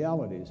our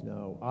realities.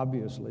 Now,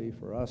 obviously,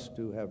 for us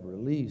to have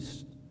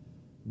released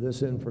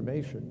this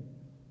information,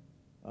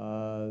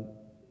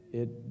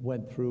 it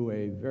went through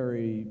a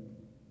very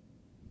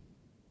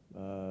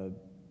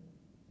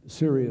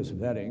serious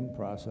vetting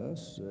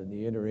process, and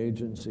the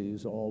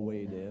interagencies all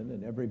weighed in,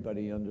 and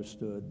everybody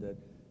understood that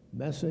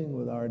messing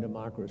with our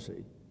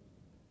democracy,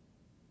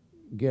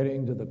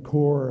 getting to the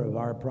core of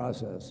our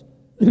process,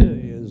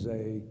 is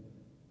a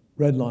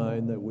red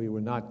line that we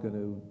were not going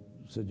to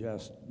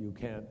suggest you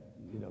can't,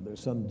 there's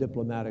some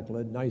diplomatic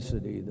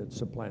nicety that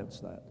supplants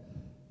that.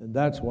 And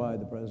that's why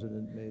the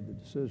president made the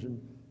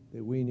decision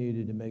that we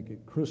needed to make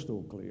it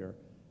crystal clear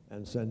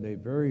and send a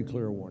very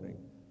clear warning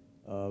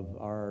of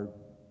our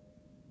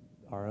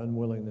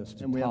unwillingness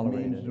to tolerate it. And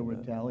we have means to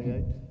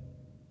retaliate?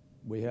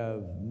 We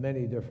have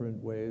many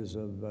different ways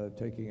of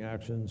taking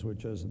actions,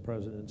 which, as the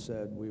president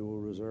said, we will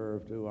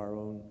reserve to our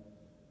own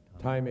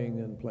timing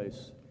and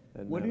place.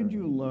 And what manner. did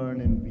you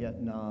learn in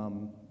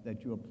Vietnam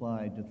that you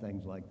applied to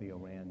things like the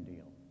Iran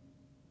deal?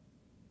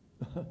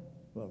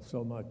 Well,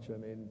 so much. I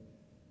mean,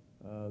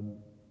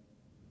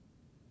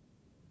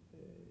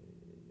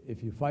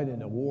 if you fight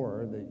in a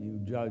war that you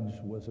judge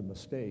was a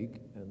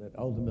mistake, and that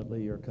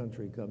ultimately your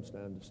country comes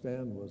to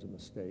understand was a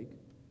mistake,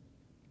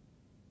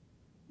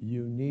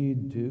 you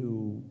need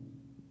to,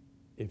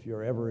 if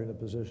you're ever in a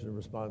position of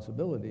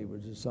responsibility,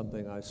 which is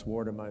something I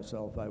swore to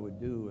myself I would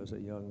do as a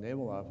young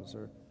naval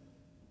officer,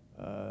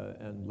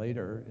 and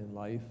later in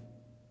life,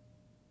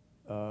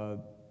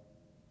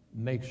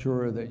 make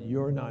sure that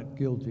you're not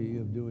guilty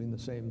of doing the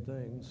same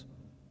things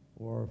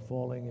or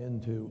falling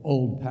into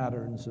old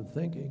patterns of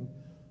thinking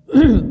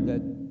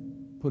that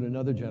put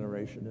another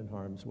generation in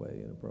harm's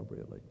way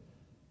inappropriately.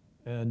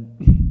 And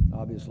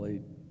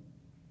obviously,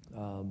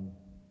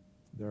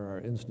 there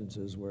are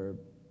instances where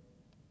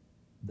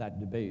that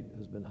debate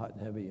has been hot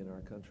and heavy in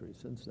our country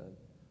since then.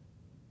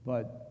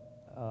 But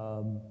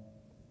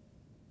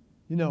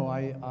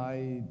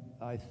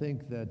I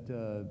think that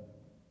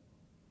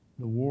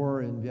the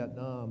war in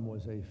Vietnam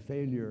was a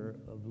failure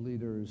of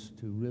leaders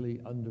to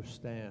really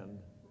understand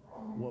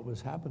what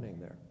was happening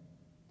there.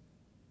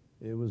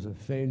 It was a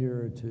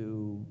failure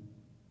to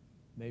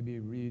maybe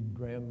read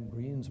Graham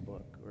Greene's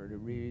book, or to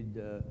read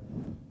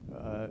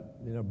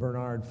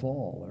Bernard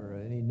Fall, or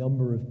any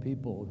number of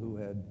people who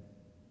had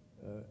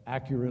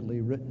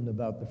accurately written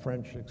about the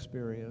French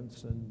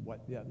experience and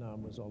what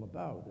Vietnam was all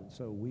about. And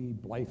so we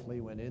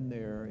blithely went in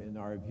there in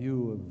our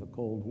view of the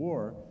Cold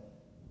War,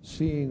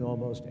 seeing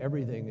almost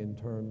everything in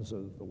terms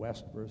of the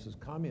West versus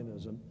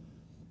communism.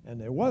 And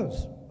there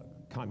was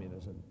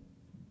communism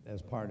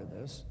as part of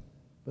this,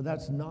 but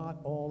that's not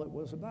all it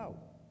was about.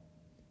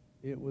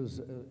 It was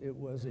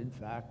in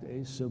fact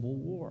a civil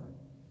war.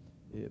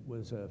 It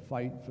was a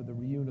fight for the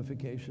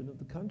reunification of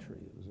the country.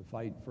 It was a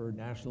fight for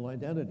national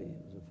identity.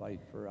 It was a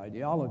fight for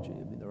ideology.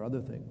 I mean, there are other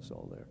things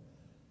all there.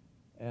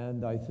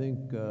 And I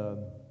think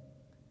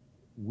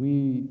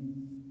we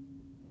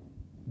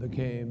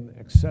became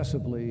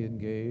excessively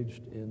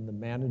engaged in the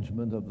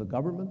management of the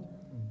government,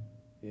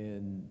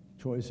 in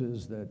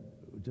choices that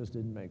just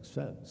didn't make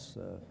sense,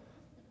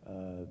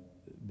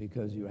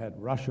 because you had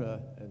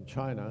Russia and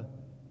China,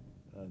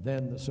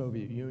 then the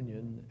Soviet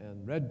Union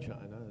and Red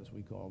China, as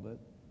we called it,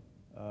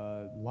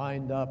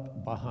 lined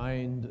up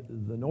behind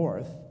the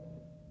North,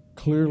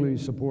 clearly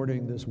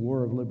supporting this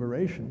war of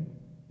liberation,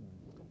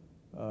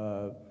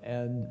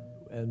 and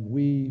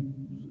we,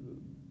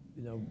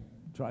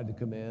 tried to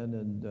come in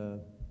and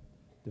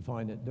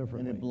define it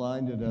differently. And it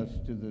blinded us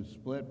to the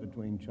split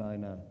between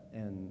China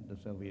and the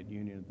Soviet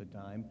Union at the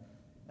time.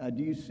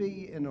 Do you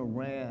see in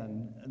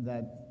Iran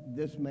that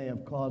this may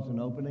have caused an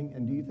opening?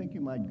 And do you think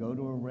you might go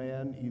to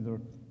Iran either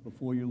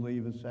before you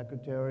leave as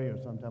secretary or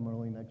sometime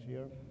early next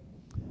year?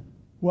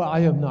 Well,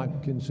 I have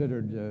not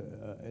considered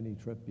any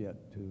trip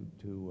yet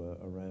to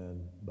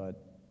Iran,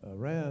 but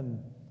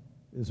Iran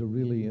is a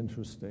really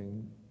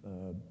interesting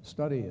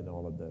study in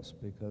all of this,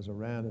 because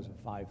Iran is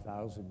a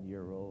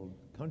 5,000-year-old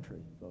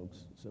country,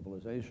 folks,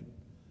 civilization.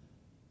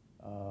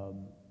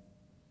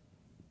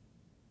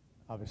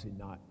 Obviously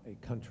not a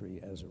country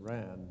as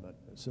Iran, but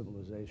a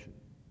civilization.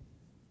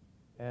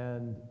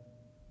 And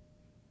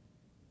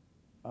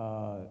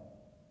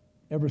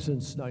ever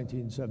since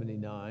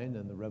 1979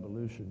 and the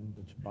revolution,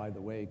 which, by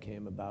the way,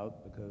 came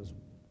about because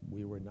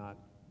we were not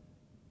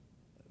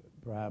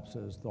perhaps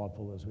as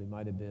thoughtful as we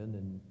might have been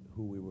in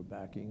who we were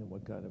backing and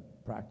what kind of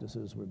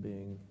practices were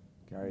being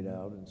carried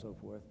out and so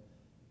forth.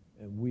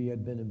 And we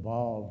had been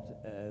involved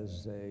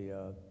as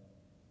the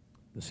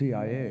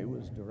CIA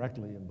was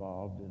directly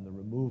involved in the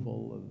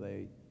removal of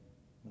a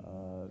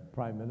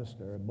prime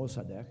minister,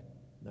 Mossadegh,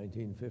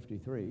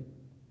 1953.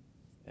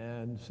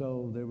 And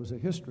so there was a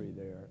history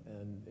there.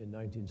 And in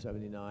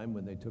 1979,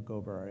 when they took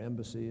over our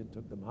embassy and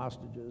took them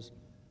hostages,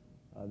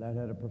 That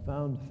had a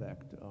profound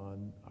effect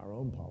on our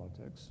own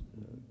politics.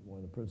 One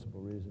of the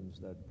principal reasons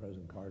that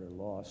President Carter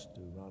lost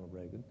to Ronald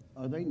Reagan.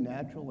 Are they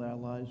natural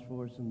allies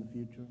for us in the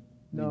future?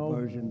 No, The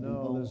Persian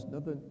people? there's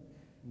nothing.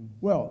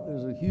 Well,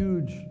 there's a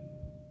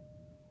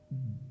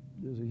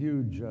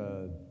huge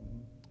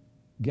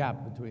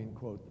gap between,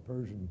 quote, the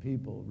Persian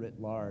people writ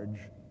large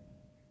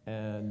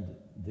and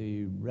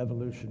the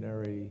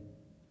revolutionary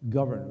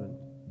government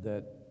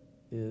that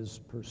is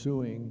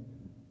pursuing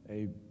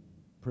a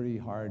pretty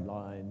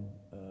hard-line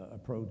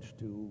approach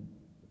to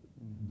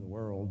the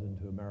world and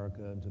to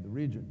America and to the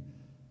region.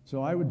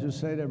 So I would just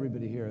say to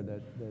everybody here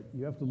that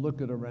you have to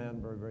look at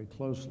Iran very, very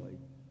closely.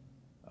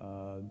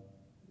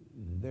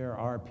 There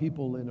are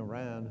people in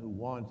Iran who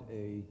want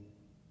a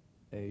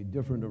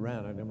different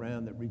Iran, an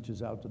Iran that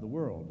reaches out to the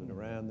world, an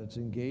Iran that's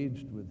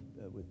engaged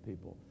with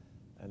people,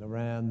 an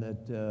Iran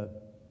that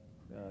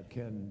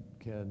can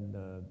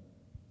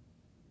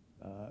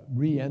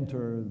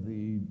re-enter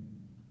the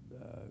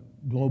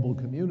global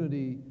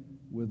community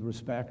with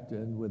respect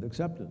and with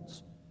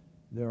acceptance.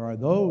 There are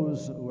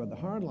those who are the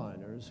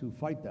hardliners who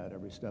fight that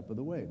every step of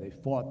the way. They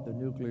fought the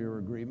nuclear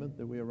agreement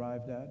that we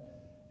arrived at,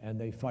 and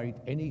they fight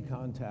any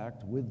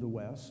contact with the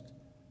West,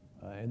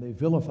 and they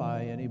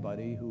vilify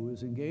anybody who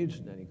is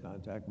engaged in any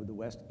contact with the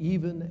West,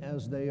 even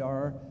as they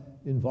are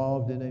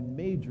involved in a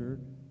major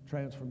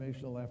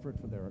transformational effort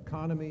for their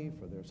economy,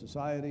 for their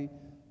society,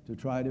 to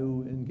try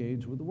to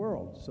engage with the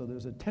world. So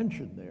there's a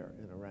tension there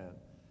in Iran.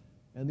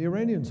 And the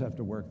Iranians have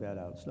to work that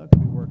out. It's not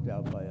going to be worked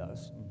out by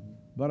us.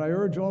 But I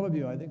urge all of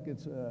you, I think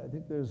it's in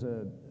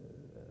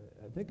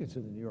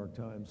the New York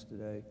Times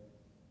today,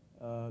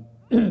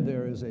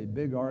 there is a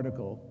big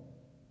article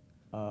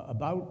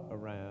about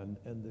Iran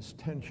and this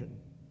tension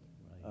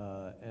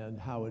and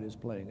how it is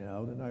playing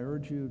out, and I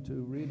urge you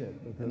to read it.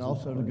 And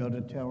also to go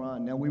to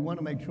Tehran. Now, we want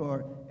to make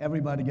sure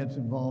everybody gets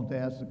involved to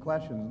ask the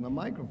questions, and the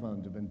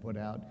microphones have been put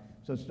out.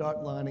 So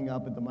start lining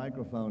up at the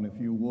microphone if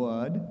you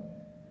would.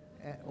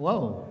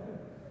 Whoa.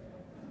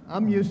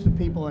 I'm used to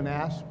people in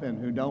Aspen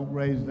who don't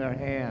raise their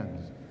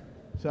hands.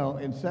 So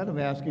instead of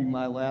asking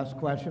my last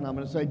question, I'm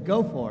going to say,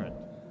 go for it.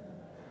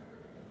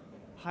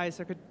 Hi,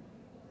 Secretary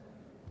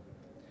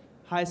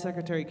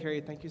Kerry.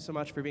 Thank you so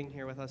much for being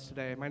here with us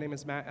today. My name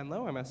is Matt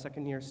Enlow. I'm a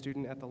second-year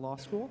student at the law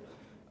school.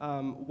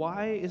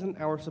 Why isn't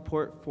our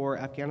support for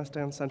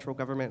Afghanistan's central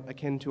government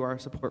akin to our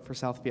support for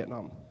South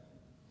Vietnam?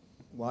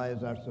 Why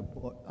is our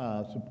support?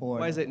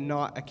 Why is it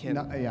not akin?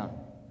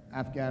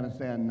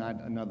 Afghanistan,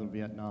 not another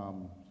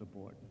Vietnam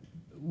support.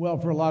 Well,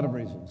 for a lot of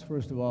reasons.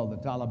 First of all, the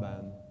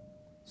Taliban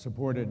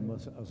supported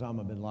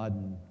Osama bin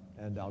Laden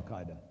and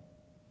al-Qaeda.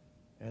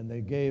 And they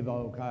gave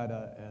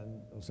al-Qaeda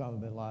and Osama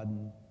bin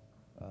Laden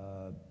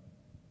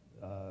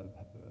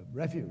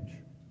refuge.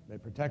 They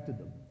protected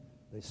them.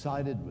 They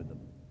sided with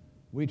them.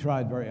 We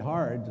tried very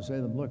hard to say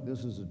to them, look,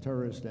 this is a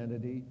terrorist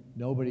entity.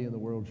 Nobody in the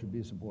world should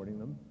be supporting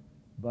them.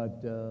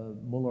 But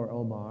Mullah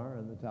Omar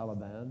and the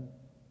Taliban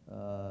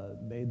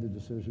made the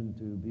decision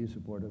to be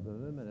supportive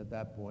of them, and at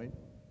that point,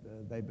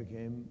 they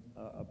became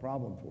a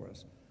problem for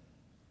us.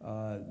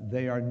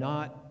 They are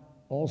not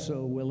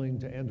also willing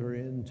to enter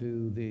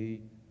into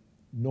the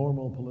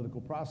normal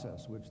political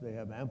process, which they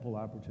have ample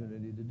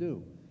opportunity to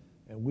do.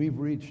 And we've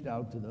reached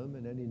out to them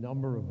in any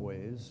number of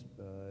ways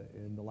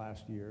in the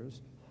last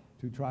years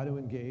to try to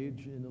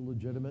engage in a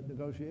legitimate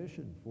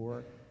negotiation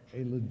for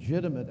a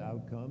legitimate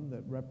outcome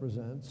that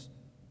represents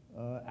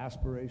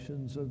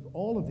aspirations of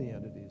all of the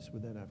entities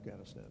within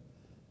Afghanistan.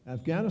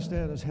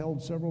 Afghanistan has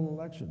held several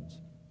elections,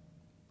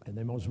 and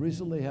they most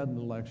recently had an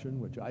election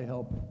which I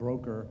helped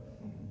broker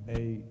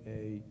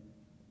a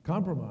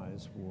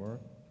compromise for,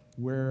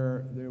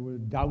 where there were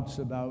doubts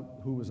about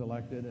who was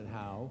elected and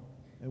how,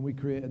 and we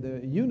created,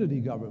 the unity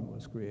government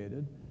was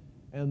created,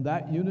 and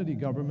that unity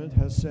government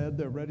has said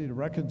they're ready to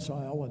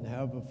reconcile and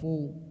have a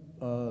full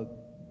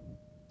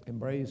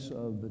embrace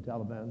of the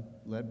Taliban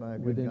Led by a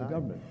good within guy. the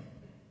government.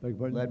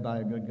 Led by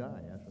a good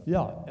guy. That's what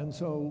Yeah, and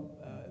so,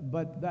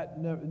 but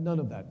none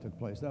of that took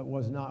place. That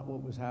was not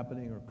what was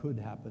happening or could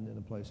happen in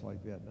a place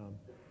like Vietnam.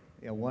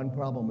 Yeah, one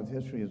problem with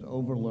history is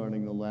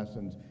overlearning the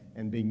lessons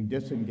and being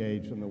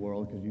disengaged from the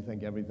world because you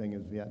think everything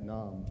is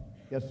Vietnam.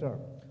 Yes, sir.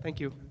 Thank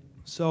you.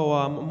 So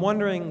I'm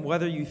wondering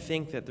whether you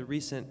think that the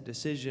recent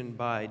decision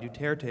by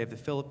Duterte of the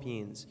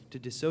Philippines to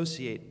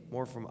dissociate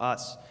more from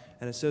us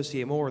and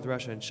associate more with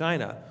Russia and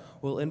China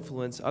will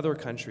influence other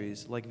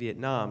countries like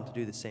Vietnam to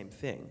do the same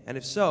thing? And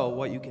if so,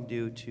 what you can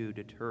do to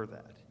deter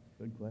that?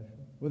 Good question.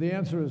 Well, the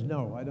answer is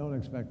no. I don't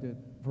expect it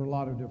for a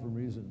lot of different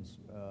reasons.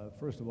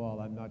 First of all,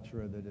 I'm not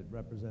sure that it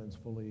represents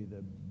fully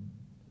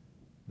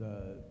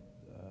the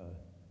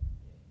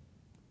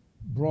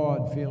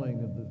broad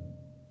feeling of the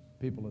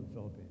people of the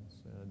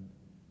Philippines. And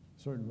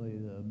certainly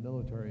the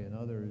military and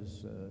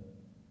others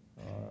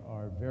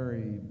are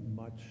very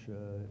much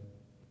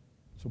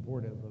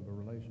supportive of a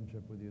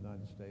relationship with the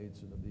United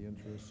States and of the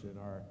interests in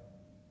our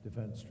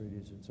defense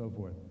treaties and so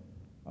forth.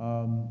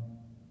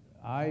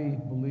 I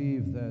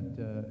believe that,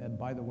 and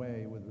by the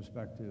way, with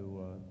respect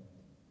to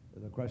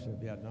the question of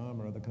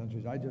Vietnam or other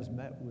countries, I just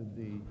met with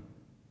the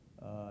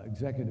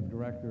executive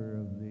director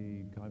of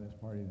the Communist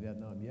Party of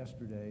Vietnam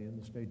yesterday in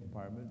the State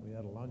Department. We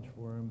had a lunch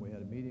for him, we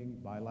had a meeting,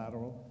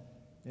 bilateral,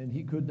 and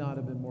he could not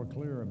have been more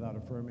clear about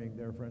affirming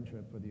their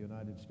friendship with the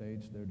United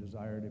States, their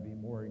desire to be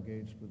more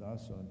engaged with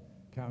us on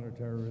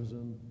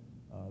counterterrorism,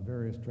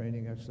 various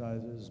training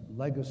exercises,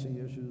 legacy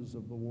issues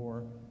of the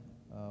war.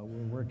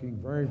 We're working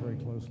very, very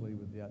closely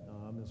with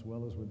Vietnam as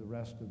well as with the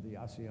rest of the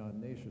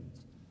ASEAN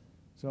nations.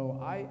 So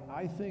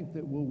I think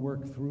that we'll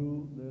work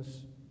through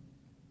this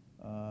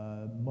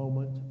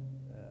moment.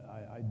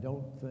 I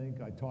don't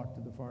think, I talked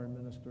to the foreign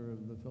minister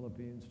of the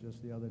Philippines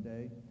just the other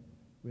day.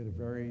 We had a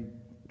very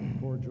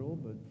cordial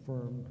but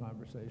firm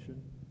conversation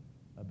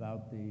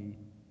about the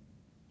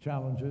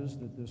challenges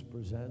that this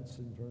presents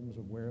in terms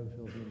of where the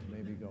Philippines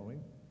may be going.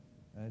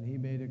 And he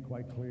made it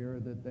quite clear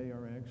that they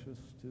are anxious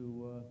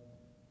to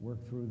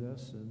work through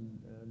this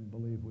and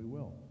believe we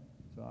will.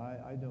 So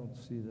I don't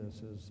see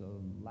this as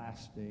a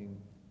lasting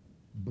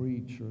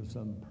breach or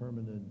some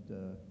permanent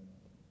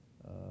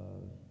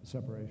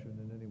separation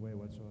in any way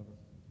whatsoever.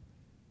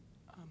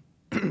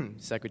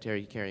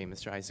 Secretary Kerry,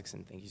 Mr.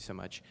 Isaacson, thank you so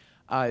much.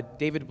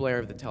 David Blair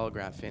of The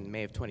Telegraph in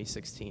May of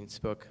 2016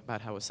 spoke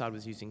about how Assad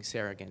was using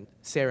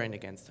sarin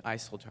against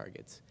ISIL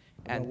targets.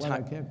 And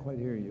I can't quite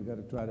hear you. You've got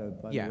to try to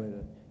find a way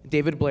to...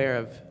 David Blair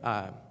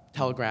of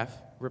Telegraph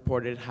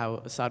reported how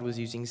Assad was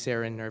using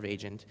sarin nerve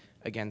agent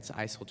against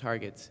ISIL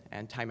targets,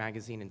 and Time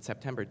magazine in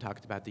September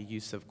talked about the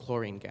use of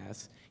chlorine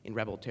gas in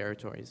rebel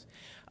territories.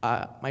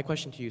 My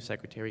question to you,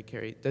 Secretary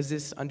Kerry, does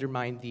this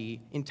undermine the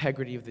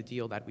integrity of the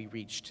deal that we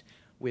reached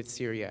with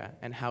Syria,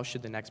 and how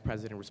should the next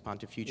president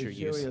respond to future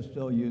use Syria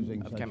still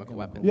using of chemical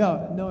weapons?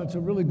 Yeah, no, it's a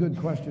really good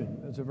question.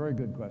 It's a very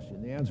good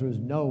question. The answer is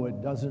no,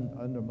 it doesn't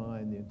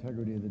undermine the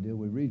integrity of the deal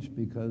we reached,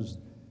 because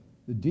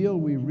the deal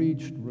we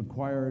reached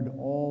required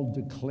all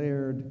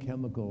declared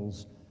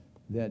chemicals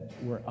that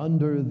were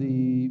under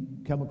the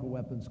Chemical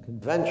Weapons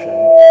Convention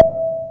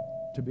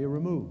to be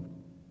removed.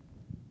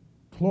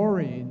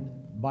 Chlorine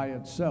by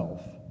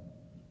itself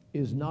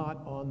is not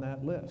on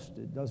that list.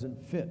 It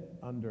doesn't fit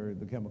under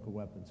the Chemical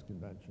Weapons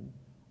Convention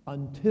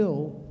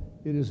until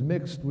it is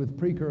mixed with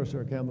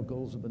precursor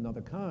chemicals of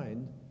another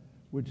kind,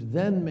 which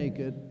then make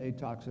it a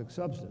toxic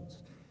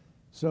substance.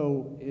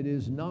 So it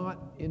is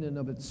not in and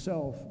of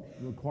itself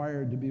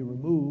required to be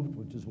removed,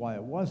 which is why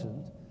it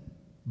wasn't,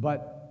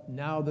 but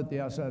now that the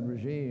Assad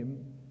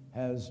regime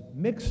has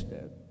mixed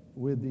it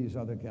with these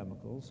other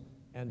chemicals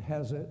and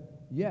has it,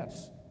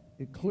 yes,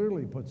 it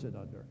clearly puts it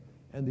under.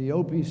 And the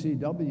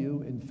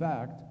OPCW, in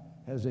fact,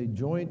 has a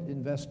joint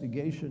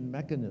investigation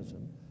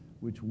mechanism,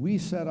 which we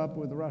set up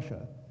with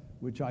Russia,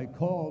 which I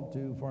called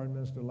to Foreign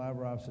Minister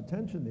Lavrov's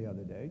attention the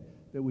other day,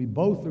 that we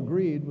both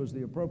agreed was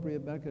the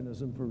appropriate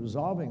mechanism for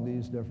resolving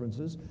these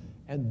differences,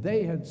 and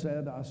they had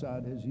said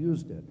Assad has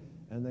used it,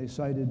 and they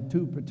cited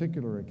 2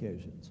 particular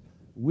occasions.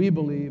 We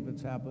believe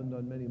it's happened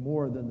on many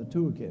more than the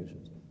 2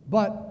 occasions.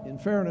 But, in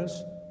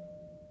fairness,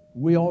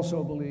 we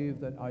also believe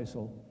that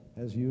ISIL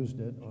has used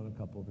it on a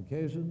couple of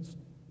occasions,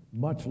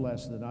 much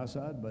less than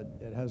Assad, but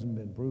it hasn't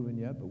been proven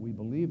yet, but we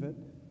believe it,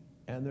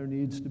 and there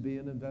needs to be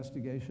an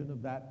investigation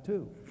of that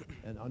too.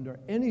 And under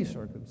any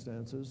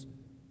circumstances,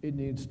 it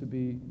needs to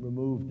be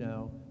removed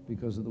now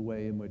because of the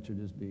way in which it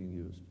is being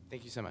used.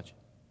 Thank you so much.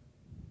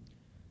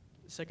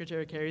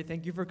 Secretary Kerry,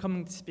 thank you for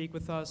coming to speak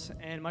with us.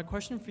 And my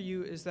question for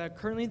you is that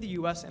currently the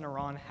U.S. and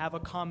Iran have a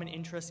common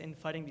interest in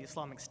fighting the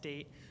Islamic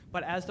State,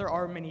 but as there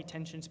are many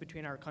tensions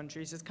between our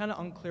countries, it's kind of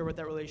unclear what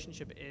that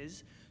relationship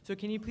is. So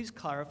can you please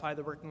clarify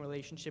the working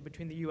relationship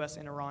between the U.S.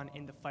 and Iran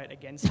in the fight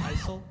against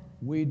ISIL?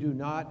 We do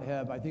not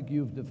have, I think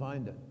you've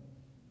defined it.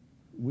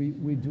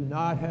 We do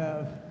not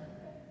have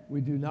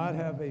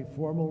a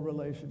formal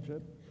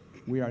relationship.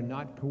 We are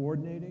not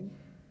coordinating,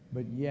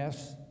 but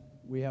yes,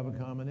 we have a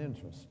common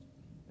interest.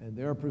 And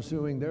they're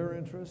pursuing their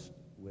interests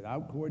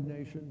without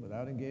coordination,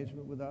 without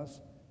engagement with us,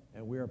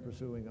 and we are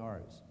pursuing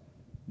ours.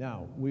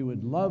 Now, we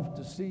would love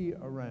to see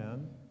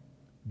Iran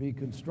be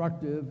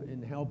constructive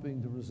in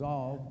helping to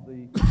resolve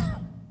the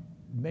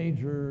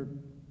major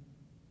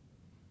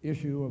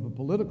issue of a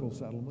political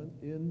settlement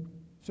in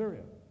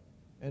Syria.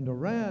 And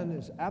Iran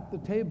is at the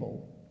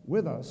table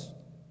with us,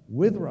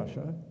 with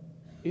Russia,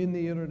 in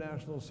the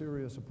International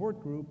Syria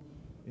Support Group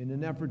in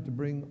an effort to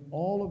bring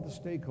all of the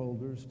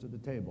stakeholders to the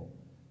table,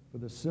 for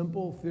the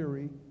simple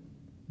theory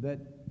that,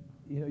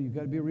 you've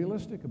got to be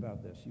realistic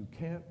about this. You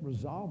can't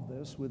resolve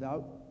this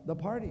without the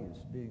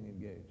parties being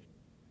engaged.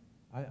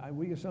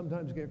 We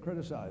sometimes get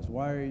criticized.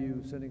 Why are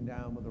you sitting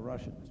down with the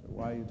Russians? Or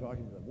why are you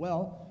talking to them?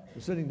 Well,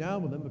 we're sitting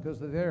down with them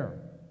because they're there,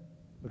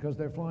 because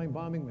they're flying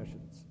bombing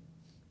missions,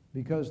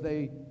 because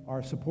they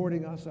are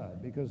supporting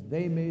Assad, because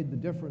they made the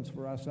difference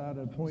for Assad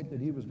at a point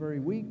that he was very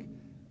weak.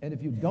 And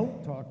if you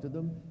don't talk to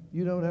them,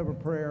 you don't have a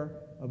prayer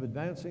of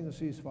advancing a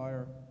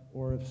ceasefire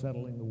or of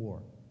settling the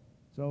war.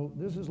 So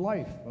this is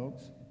life,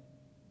 folks,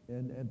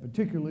 and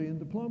particularly in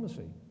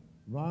diplomacy.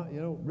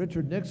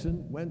 Richard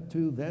Nixon went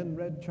to then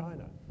Red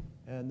China,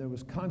 and there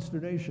was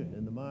consternation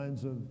in the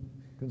minds of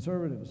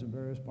conservatives in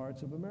various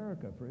parts of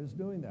America for his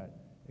doing that.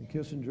 And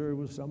Kissinger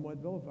was somewhat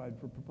vilified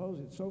for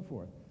proposing it, so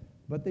forth.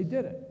 But they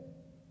did it,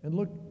 And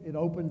look, it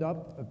opened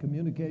up a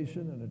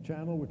communication and a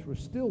channel which we're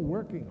still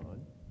working on,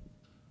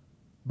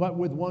 but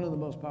with one of the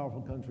most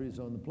powerful countries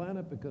on the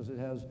planet, because it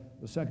has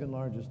the second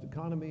largest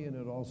economy and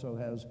it also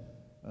has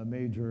a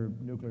major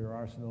nuclear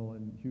arsenal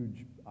and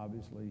huge,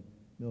 obviously,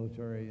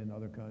 military and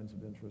other kinds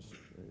of interests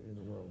in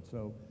the world.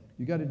 So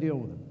you got to deal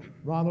with them.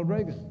 Ronald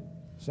Reagan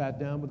sat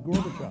down with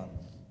Gorbachev,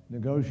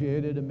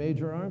 negotiated a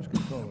major arms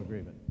control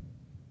agreement,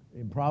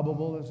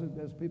 improbable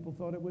as people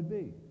thought it would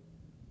be.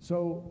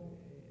 So,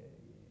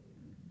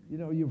 you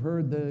know, you've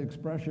heard the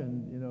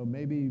expression, you know,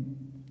 maybe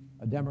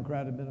a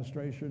Democrat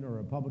administration or a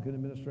Republican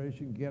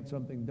administration get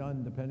something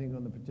done depending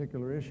on the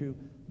particular issue,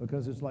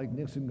 because it's like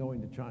Nixon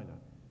going to China.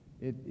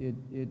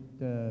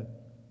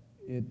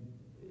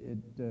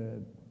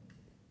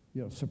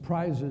 You know,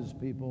 surprises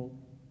people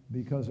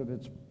because of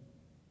its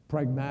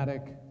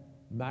pragmatic,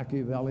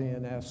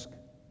 Machiavellian-esque,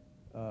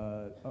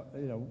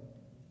 you know,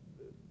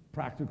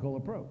 practical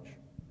approach.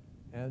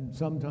 And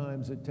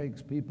sometimes it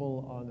takes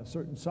people on a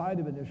certain side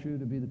of an issue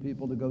to be the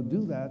people to go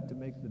do that to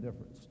make the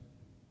difference.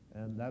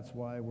 And that's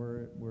why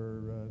we're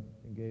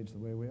engaged the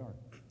way we are.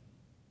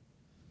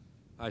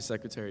 Hi,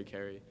 Secretary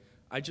Kerry.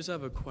 I just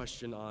have a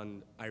question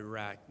on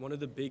Iraq. One of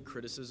the big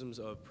criticisms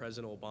of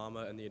President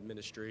Obama and the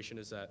administration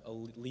is that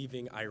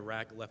leaving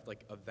Iraq left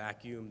like a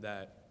vacuum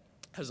that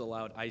has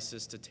allowed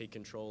ISIS to take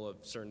control of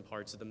certain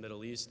parts of the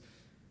Middle East.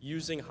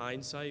 Using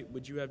hindsight,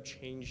 would you have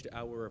changed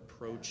our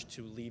approach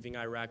to leaving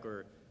Iraq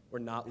or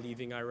not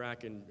leaving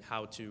Iraq, and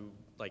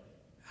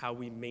how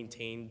we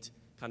maintained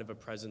kind of a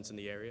presence in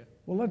the area?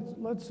 Well,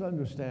 let's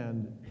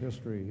understand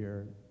history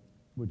here,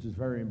 which is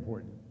very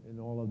important in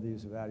all of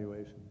these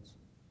evaluations.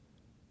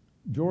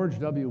 George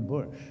W.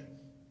 Bush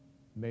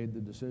made the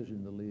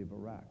decision to leave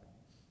Iraq.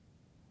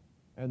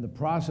 And the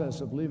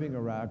process of leaving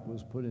Iraq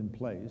was put in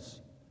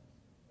place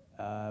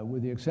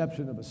with the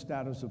exception of a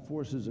status of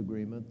forces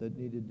agreement that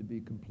needed to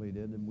be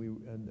completed,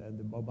 and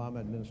the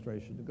Obama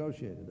administration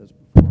negotiated. That's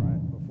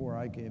before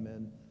I came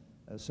in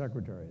as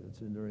secretary. That's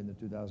during the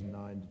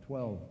 2009 to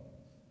 12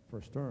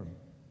 first term.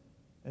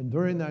 And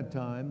during that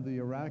time, the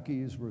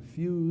Iraqis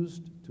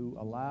refused to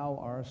allow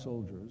our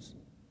soldiers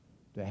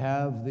to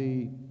have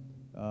the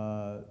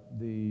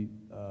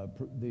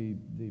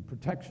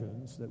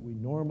protections that we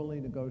normally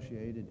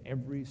negotiate in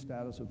every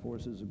status of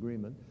forces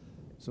agreement,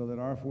 so that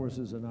our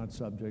forces are not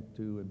subject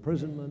to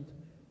imprisonment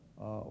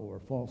or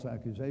false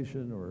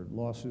accusation or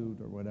lawsuit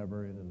or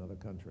whatever in another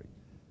country.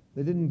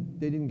 They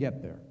didn't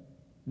get there.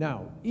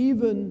 Now,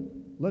 even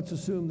let's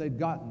assume they'd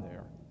gotten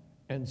there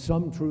and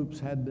some troops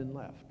had been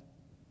left.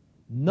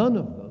 None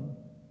of them,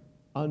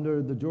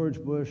 under the George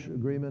Bush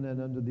agreement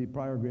and under the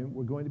prior agreement,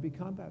 were going to be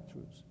combat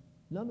troops.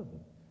 None of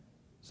them.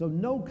 So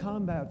no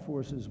combat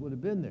forces would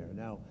have been there.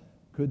 Now,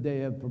 could they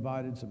have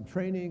provided some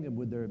training, and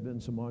would there have been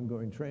some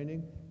ongoing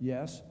training?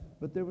 Yes,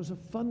 but there was a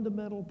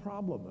fundamental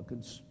problem,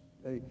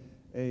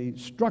 a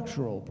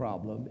structural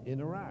problem in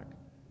Iraq.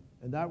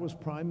 And that was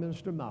Prime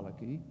Minister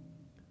Maliki,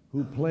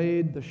 who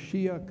played the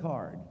Shia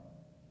card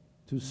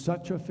to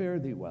such a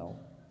fare-thee-well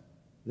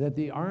that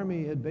the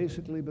army had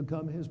basically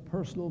become his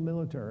personal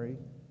military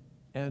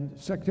and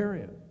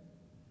sectarian.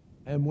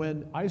 And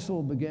when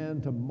ISIL began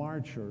to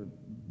march or,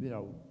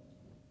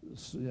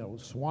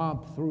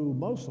 swamp through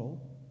Mosul,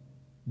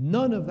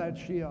 none of that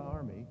Shia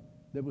army,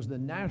 that was the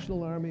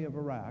national army of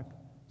Iraq,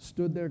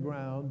 stood their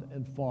ground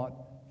and fought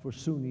for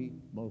Sunni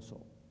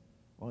Mosul.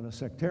 On a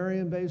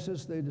sectarian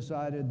basis, they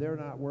decided they're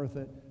not worth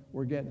it,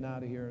 we're getting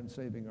out of here and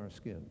saving our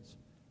skins.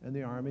 And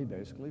the army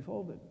basically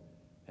folded.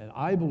 And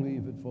I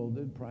believe it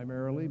folded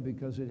primarily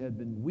because it had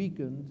been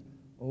weakened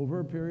over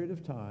a period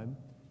of time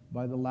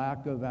by the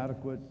lack of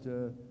adequate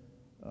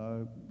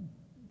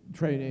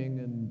training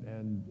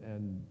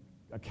and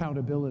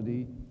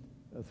accountability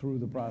through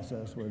the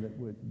process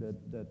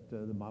that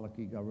the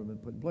Maliki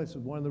government put in place.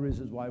 And one of the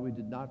reasons why we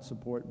did not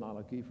support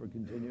Maliki for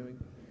continuing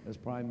as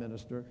prime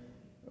minister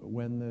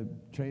when the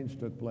change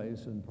took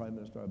place and Prime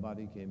Minister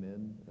Abadi came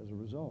in as a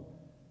result,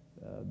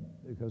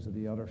 because of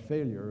the utter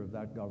failure of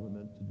that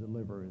government to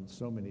deliver in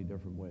so many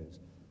different ways.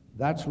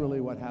 That's really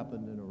what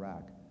happened in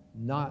Iraq,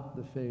 not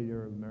the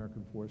failure of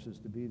American forces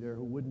to be there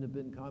who wouldn't have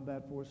been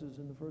combat forces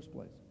in the first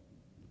place.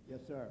 Yes,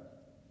 sir.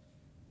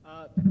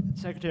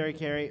 Secretary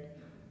Kerry,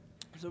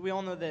 so we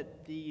all know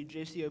that the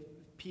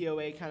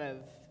JCPOA kind of,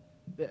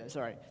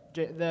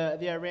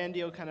 the Iran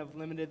deal kind of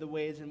limited the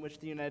ways in which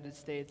the United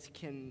States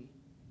can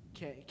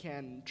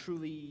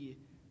truly,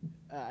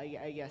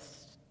 I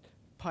guess,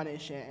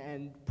 punish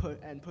and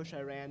push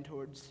Iran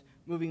towards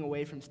moving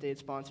away from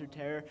state-sponsored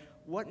terror.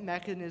 What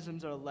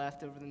mechanisms are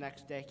left over the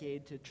next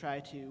decade to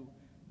try to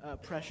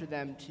pressure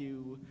them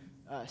to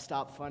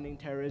stop funding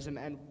terrorism,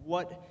 and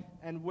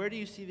where do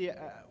you see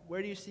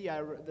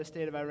the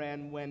state of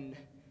Iran when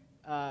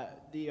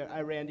the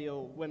Iran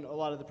deal, when a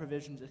lot of the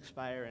provisions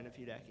expire in a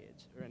few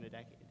decades or in a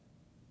decade?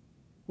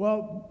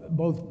 Well,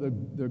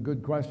 they're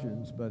good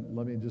questions, but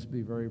let me just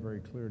be very, very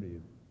clear to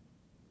you.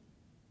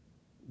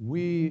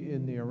 We,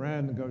 in the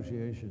Iran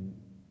negotiation,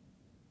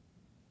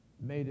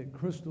 made it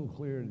crystal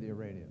clear to the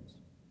Iranians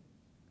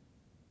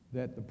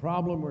that the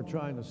problem we're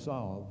trying to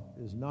solve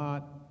is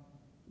not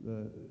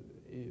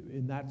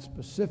in that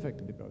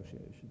specific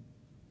negotiation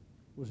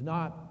was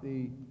not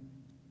the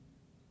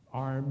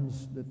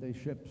arms that they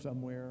shipped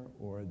somewhere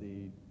or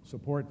the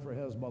support for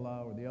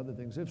Hezbollah or the other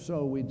things. If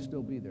so, we'd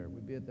still be there.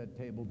 We'd be at that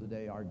table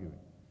today arguing.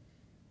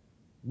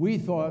 We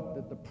thought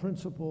that the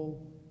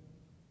principal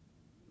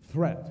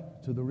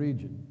threat to the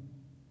region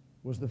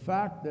was the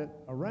fact that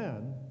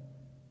Iran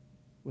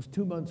was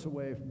 2 months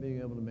away from being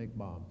able to make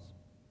bombs,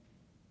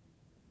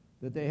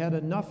 that they had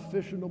enough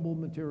fissionable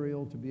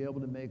material to be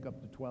able to make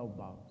up to 12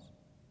 bombs.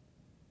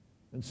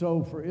 And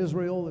so for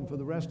Israel and for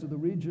the rest of the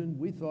region,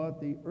 we thought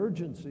the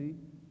urgency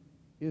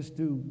is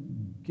to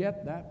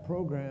get that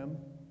program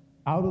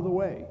out of the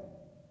way,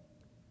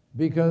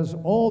 because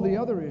all the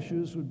other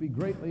issues would be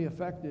greatly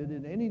affected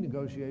in any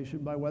negotiation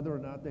by whether or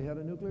not they had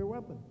a nuclear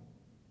weapon.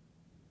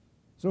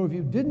 So if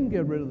you didn't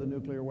get rid of the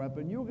nuclear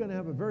weapon, you were going to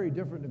have a very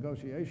different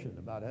negotiation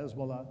about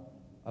Hezbollah,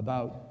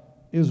 about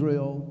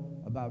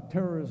Israel, about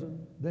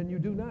terrorism than you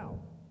do now.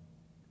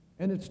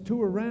 And it's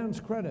to Iran's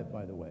credit,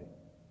 by the way.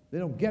 They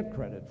don't get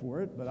credit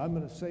for it, but I'm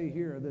going to say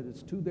here that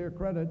it's to their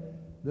credit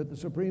that the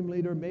Supreme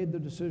Leader made the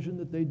decision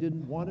that they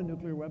didn't want a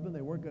nuclear weapon,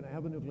 they weren't going to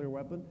have a nuclear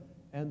weapon,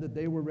 and that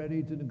they were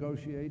ready to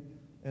negotiate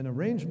an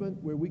arrangement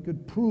where we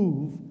could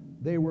prove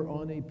they were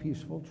on a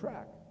peaceful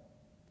track.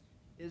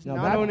 Is Now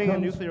not owning a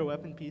nuclear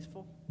weapon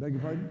peaceful? Beg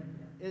your pardon?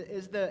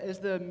 Is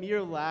the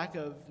mere lack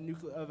of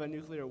a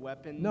nuclear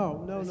weapon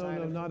No, a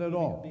sign of not at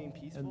all. being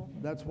peaceful?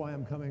 And that's why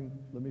I'm coming,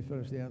 let me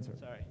finish the answer.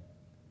 Sorry.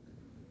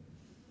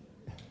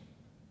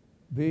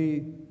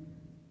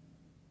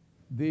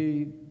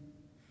 The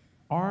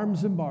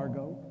arms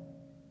embargo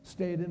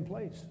stayed in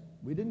place.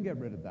 We didn't get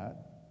rid of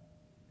that.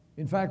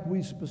 In fact,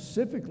 we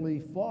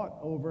specifically fought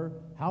over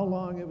how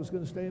long it was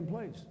going to stay in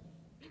place,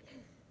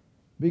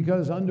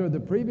 because under the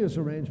previous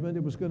arrangement,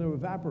 it was going to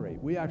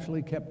evaporate. We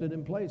actually kept it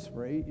in place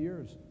for 8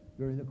 years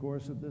during the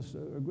course of this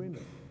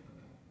agreement.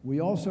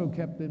 We also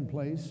kept in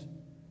place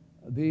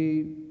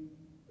the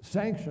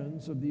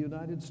sanctions of the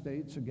United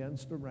States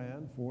against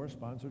Iran for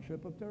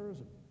sponsorship of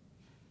terrorism.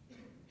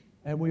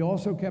 And we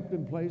also kept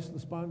in place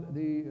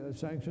the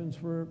sanctions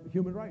for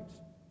human rights.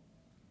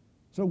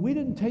 So we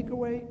didn't take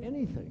away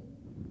anything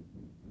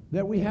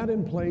that we had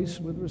in place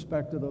with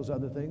respect to those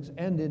other things.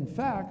 And in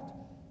fact,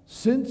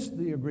 since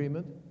the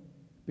agreement,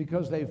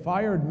 because they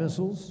fired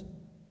missiles,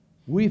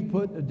 we've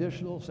put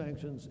additional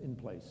sanctions in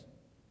place.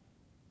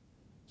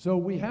 So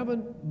we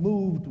haven't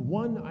moved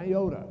one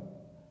iota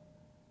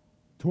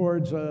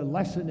towards a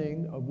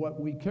lessening of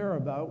what we care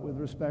about with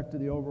respect to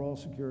the overall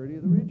security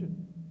of the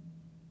region.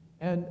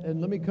 And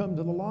let me come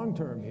to the long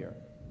term here.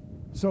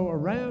 So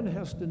Iran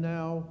has to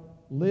now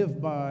live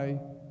by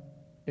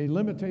a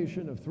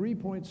limitation of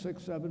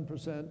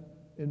 3.67%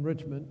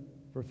 enrichment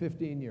for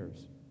 15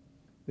 years.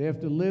 They have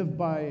to live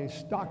by a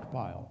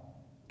stockpile,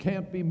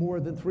 can't be more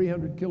than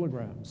 300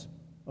 kilograms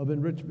of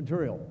enriched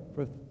material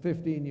for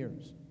 15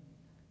 years.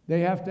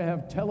 They have to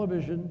have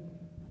television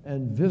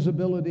and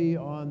visibility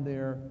on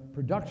their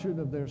production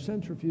of their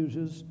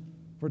centrifuges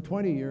for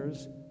 20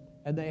 years,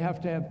 and they have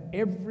to have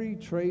every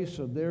trace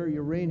of their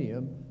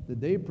uranium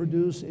that they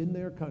produce in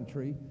their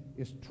country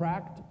is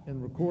tracked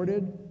and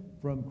recorded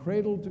from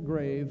cradle to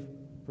grave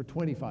for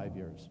 25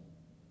 years.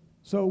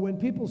 So when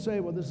people say,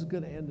 well, this is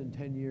going to end in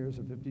 10 years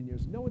or 15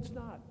 years, no, it's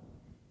not.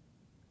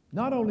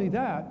 Not only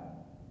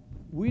that,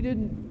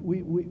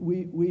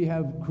 we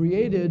have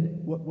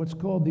created what's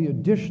called the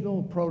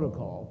additional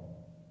protocol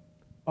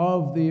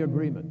of the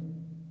agreement,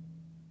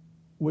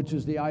 which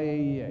is the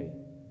IAEA.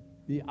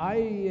 The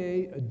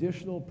IAEA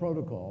additional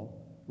protocol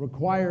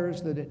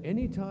requires that at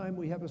any time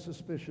we have a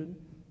suspicion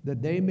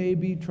that they may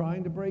be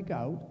trying to break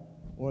out,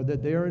 or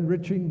that they're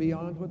enriching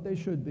beyond what they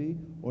should be,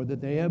 or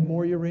that they have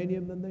more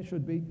uranium than they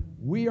should be,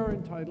 we are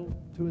entitled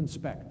to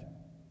inspect,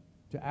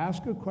 to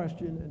ask a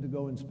question and to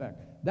go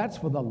inspect. That's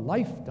for the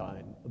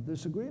lifetime of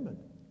this agreement.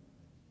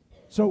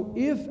 So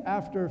if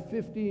after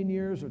 15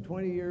 years or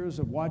 20 years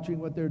of watching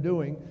what they're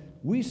doing,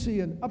 we see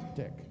an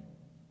uptick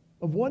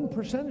of 1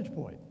 percentage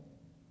point,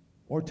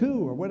 or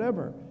 2, or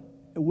whatever,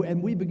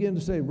 and we begin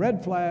to say,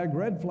 red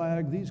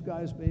flag, these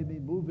guys may be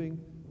moving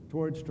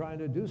towards trying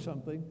to do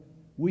something,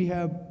 we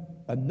have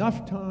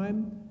enough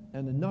time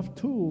and enough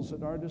tools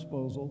at our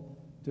disposal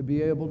to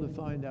be able to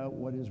find out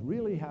what is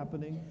really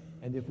happening,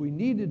 and if we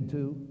needed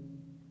to,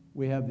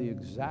 we have the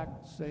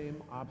exact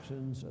same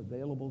options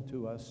available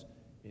to us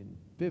in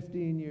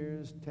 15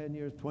 years, 10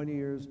 years, 20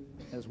 years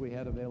as we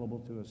had available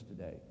to us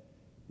today.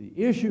 The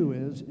issue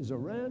is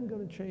Iran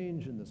going to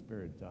change in this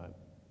period of time?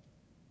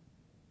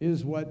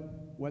 Is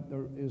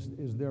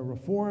their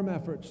reform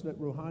efforts that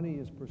Rouhani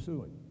is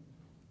pursuing?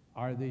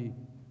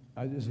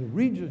 Is the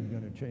region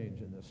going to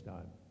change in this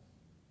time?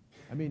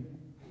 I mean,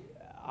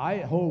 I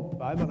hope,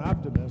 I'm an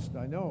optimist,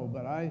 I know,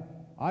 but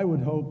I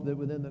would hope that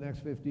within the next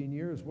 15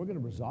 years, we're going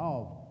to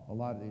resolve a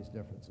lot of these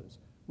differences.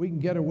 We can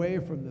get away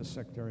from this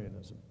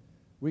sectarianism.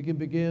 We can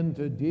begin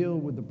to deal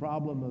with the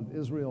problem of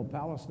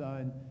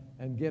Israel-Palestine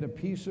and get a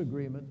peace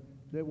agreement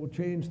that will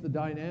change the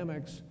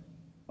dynamics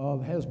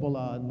of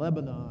Hezbollah and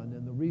Lebanon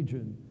and the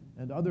region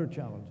and other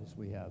challenges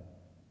we have.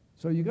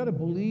 So you got to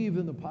believe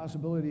in the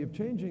possibility of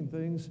changing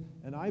things,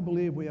 and I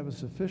believe we have a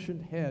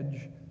sufficient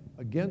hedge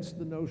against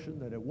the notion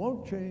that it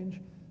won't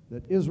change,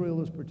 that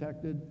Israel is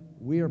protected,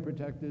 we are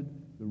protected,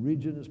 the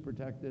region is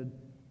protected,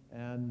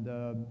 and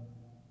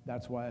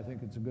that's why I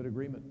think it's a good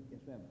agreement.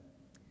 Yes, ma'am.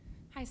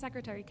 Hi,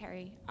 Secretary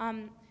Kerry.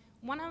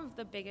 One of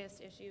the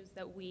biggest issues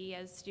that we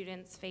as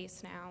students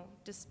face now,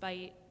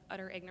 despite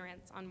utter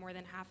ignorance on more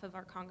than half of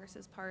our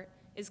Congress's part,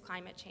 is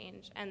climate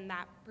change, and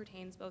that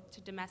pertains both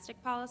to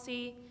domestic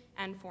policy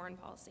and foreign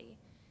policy.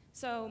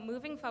 So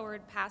moving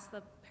forward past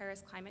the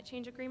Paris Climate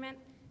Change Agreement,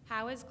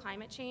 how is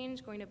climate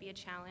change going to be a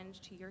challenge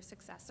to your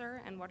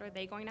successor, and what are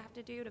they going to have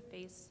to do to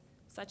face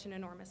such an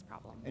enormous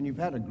problem? And you've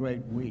had a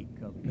great week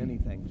of many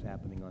things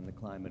happening on the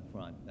climate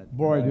front.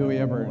 Boy, do we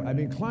ever. I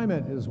mean,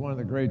 climate is one of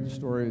the great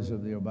stories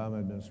of the Obama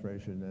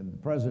administration, and the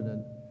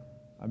president,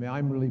 I mean,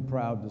 I'm really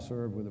proud to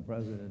serve with a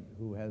president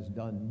who has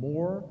done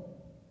more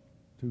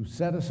to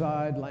set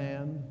aside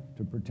land,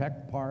 to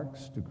protect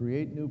parks, to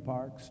create new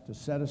parks, to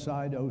set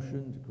aside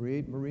ocean, to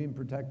create marine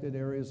protected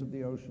areas of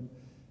the ocean,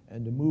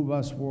 and to move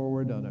us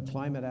forward on a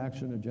climate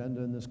action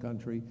agenda in this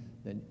country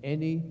than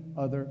any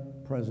other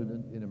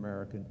president in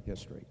American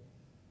history.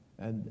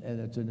 And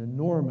it's an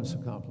enormous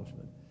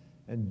accomplishment.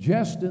 And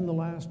just in the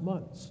last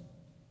months,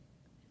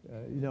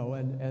 you know,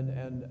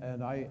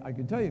 and I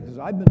can tell you, because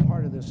I've been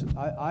part of this,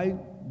 I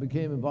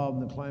became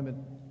involved in the climate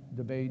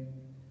debate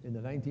in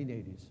the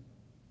 1980s.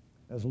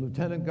 As a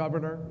lieutenant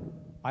governor,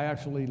 I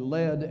actually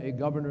led a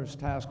governor's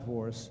task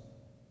force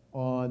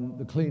on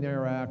the Clean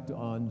Air Act,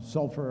 on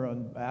sulfur,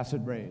 on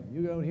acid rain.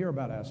 You don't hear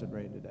about acid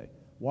rain today.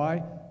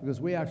 Why? Because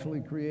we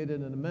actually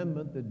created an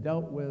amendment that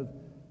dealt with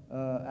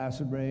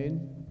acid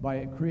rain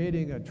by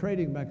creating a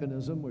trading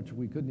mechanism, which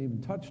we couldn't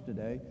even touch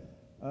today,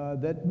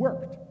 that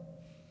worked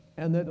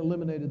and that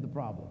eliminated the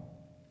problem.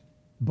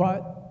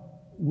 But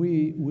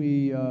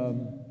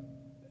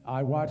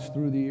I watched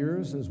through the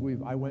years as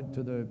I went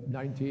to the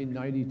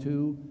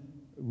 1992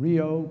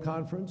 Rio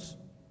conference,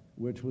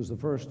 which was the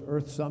first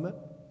Earth Summit.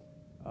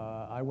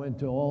 I went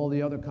to all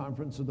the other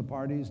conferences of the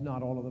parties,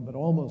 not all of them, but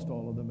almost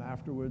all of them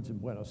afterwards, in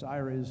Buenos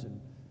Aires,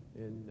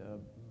 in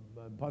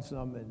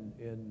Potsdam,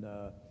 in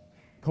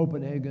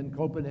Copenhagen.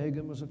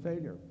 Copenhagen was a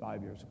failure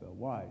 5 years ago.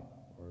 Why?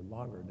 Or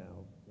longer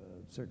now,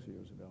 6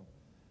 years ago.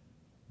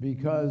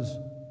 Because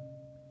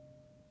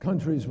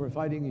countries were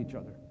fighting each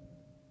other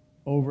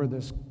over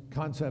this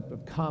concept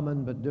of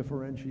common but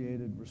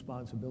differentiated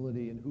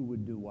responsibility and who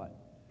would do what.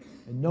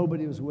 And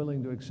nobody was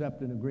willing to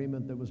accept an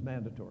agreement that was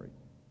mandatory.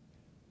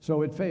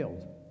 So it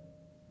failed.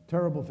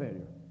 Terrible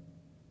failure.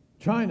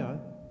 China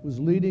was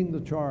leading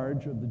the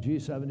charge of the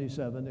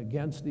G77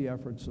 against the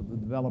efforts of the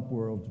developed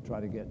world to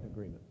try to get an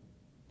agreement.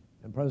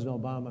 And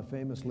President Obama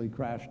famously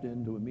crashed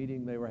into a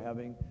meeting they were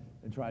having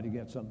and tried to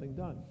get something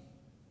done.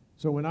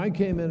 So when I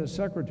came in as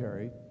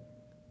secretary,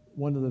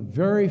 one of the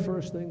very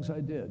first things I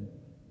did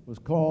was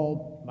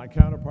call my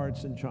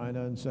counterparts in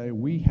China and say,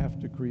 we have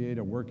to create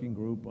a working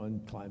group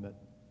on climate.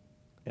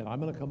 And I'm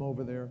going to come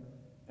over there,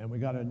 and we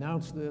got to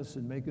announce this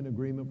and make an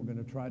agreement. We're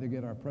going to try to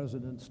get our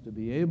presidents to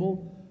be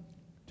able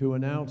to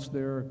announce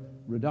their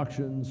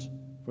reductions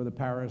for the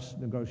Paris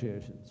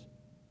negotiations.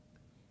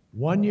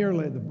 1 year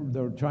later,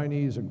 the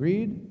Chinese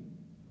agreed.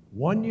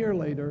 1 year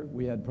later,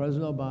 we had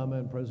President Obama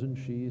and President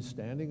Xi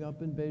standing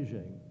up in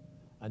Beijing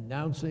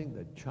announcing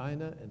that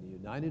China and the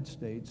United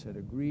States had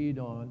agreed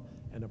on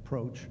an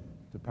approach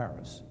to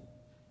Paris,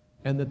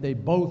 and that they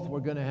both were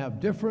going to have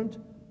different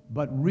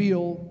but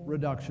real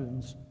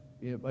reductions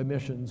in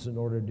emissions in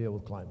order to deal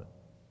with climate.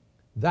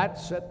 That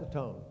set the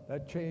tone.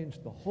 That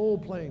changed the whole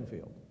playing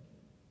field.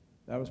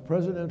 That was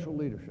presidential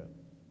leadership.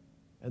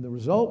 And the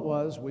result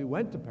was we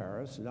went to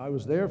Paris, and I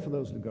was there for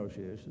those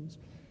negotiations.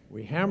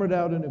 We hammered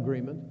out an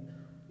agreement,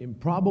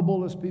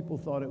 improbable as people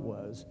thought it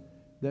was,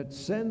 that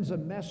sends a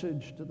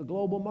message to the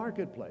global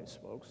marketplace,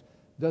 folks.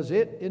 Does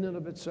it, in and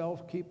of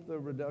itself, keep the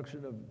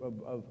reduction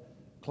of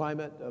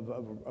climate,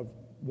 of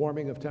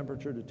warming of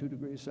temperature to 2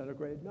 degrees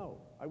centigrade? No,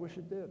 I wish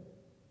it did,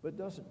 but it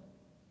doesn't.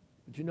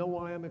 But you know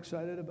why I'm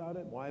excited about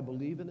it, why I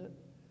believe in it?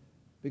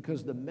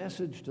 Because the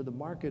message to the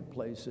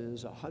marketplace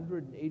is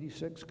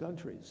 186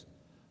 countries,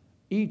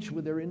 each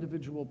with their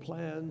individual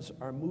plans,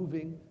 are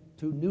moving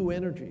to new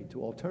energy,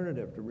 to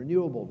alternative, to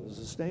renewable, to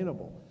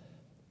sustainable.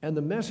 And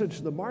the message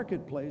to the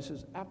marketplace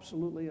is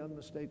absolutely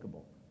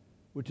unmistakable,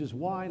 which is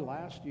why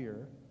last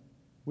year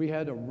we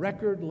had a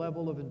record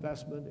level of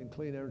investment in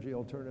clean energy,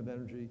 alternative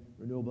energy,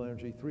 renewable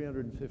energy,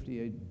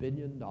 $358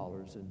 billion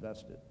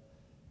invested.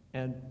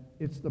 And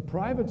it's the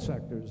private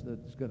sectors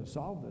that's going to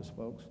solve this,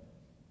 folks.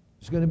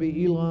 It's going to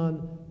be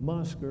Elon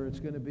Musk, or it's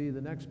going to be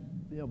the next,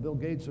 Bill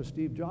Gates or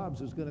Steve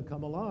Jobs who's going to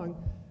come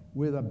along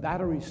with a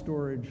battery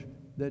storage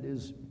that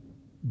is,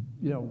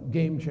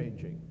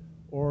 game-changing,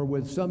 or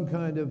with some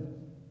kind of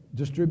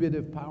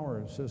distributive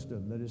power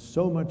system that is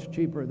so much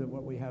cheaper than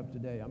what we have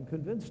today. I'm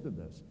convinced of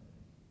this.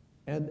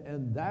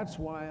 And that's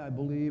why I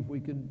believe we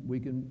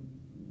can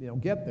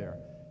get there.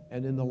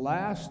 And in the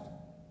last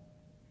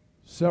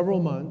several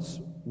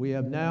months, we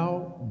have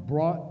now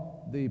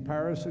brought the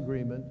Paris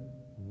Agreement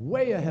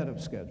way ahead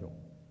of schedule.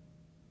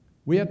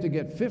 We have to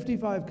get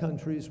 55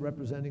 countries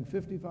representing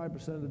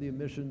 55% of the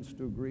emissions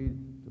to agree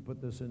to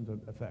put this into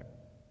effect.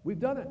 We've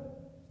done it.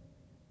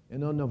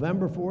 And on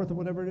November 4th or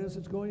whatever it is,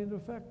 it's going into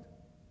effect.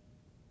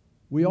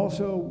 We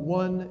also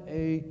won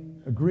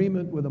an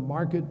agreement with a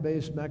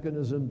market-based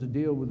mechanism to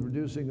deal with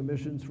reducing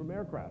emissions from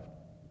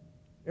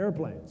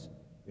airplanes,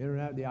 the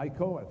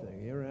ICOA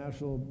thing, the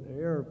International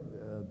Air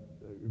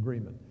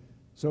Agreement.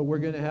 So we're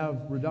going to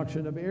have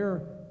reduction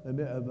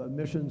of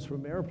emissions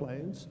from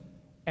airplanes.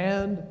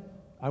 And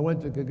I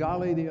went to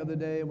Kigali the other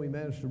day, and we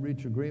managed to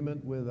reach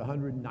agreement with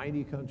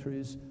 190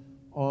 countries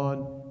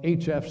on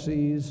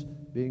HFCs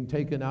being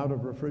taken out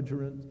of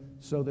refrigerant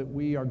so that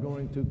we are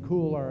going to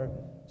cool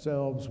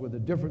ourselves with a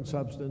different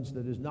substance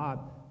that is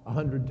not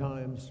 100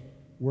 times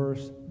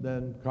worse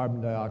than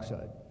carbon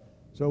dioxide.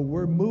 So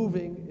we're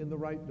moving in the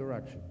right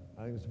direction.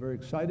 I think it's very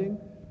exciting,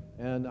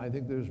 and I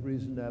think there's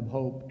reason to have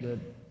hope that,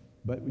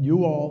 but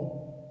you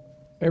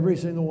all, every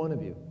single one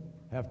of you,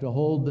 have to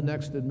hold the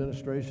next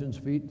administration's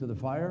feet to the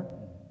fire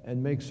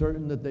and make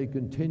certain that they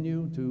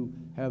continue to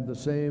have the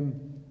same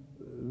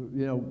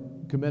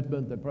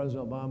commitment that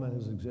President Obama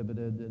has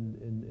exhibited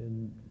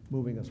in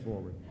moving us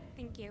forward.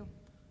 Thank you.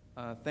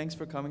 Thanks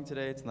for coming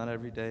today. It's not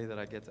every day that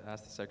I get to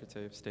ask the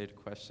Secretary of State a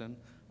question.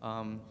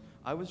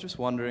 I was just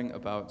wondering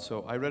about,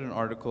 so I read an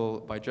article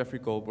by Jeffrey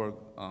Goldberg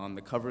on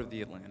the cover of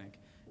The Atlantic,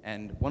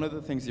 and one of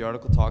the things the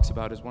article talks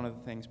about is one of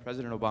the things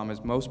President Obama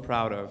is most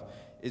proud of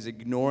is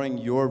ignoring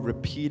your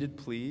repeated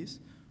pleas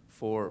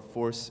for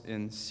force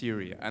in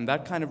Syria. And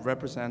that kind of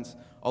represents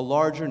a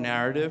larger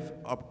narrative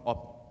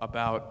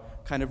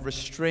about kind of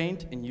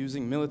restraint in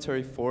using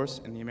military force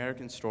in the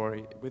American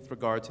story with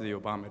regard to the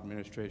Obama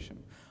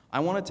administration. I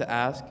wanted to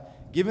ask,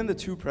 given the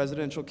two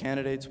presidential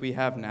candidates we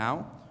have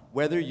now,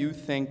 whether you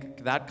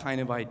think that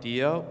kind of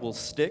idea will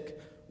stick,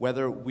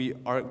 whether we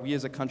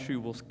as a country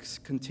will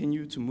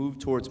continue to move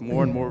towards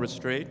more and more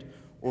restraint,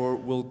 or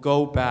will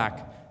go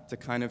back to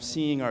kind of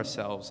seeing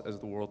ourselves as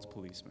the world's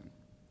policemen.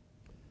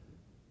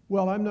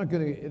 Well, I'm not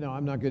going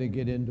to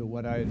get into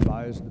what I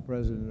advised the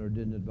president or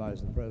didn't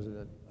advise the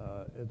president.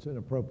 It's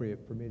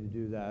inappropriate for me to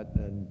do that,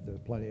 and there's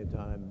plenty of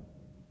time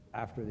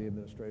after the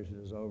administration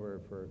is over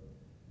for,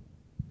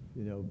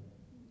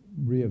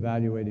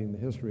 reevaluating the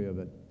history of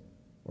it,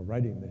 or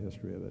writing the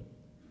history of it.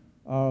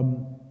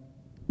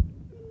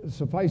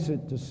 Suffice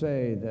it to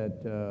say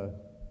that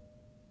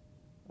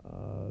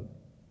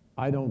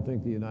I don't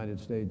think the United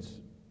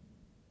States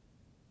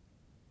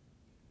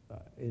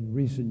in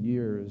recent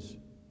years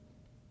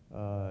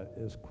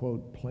is,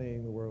 quote,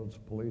 playing the world's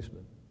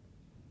policeman.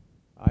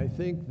 I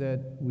think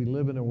that we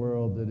live in a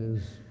world that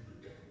is,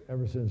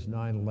 ever since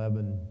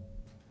 9/11,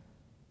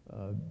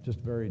 just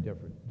very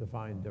different,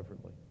 defined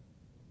differently.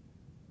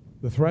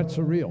 The threats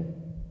are real,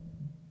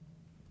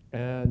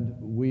 and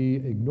we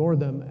ignore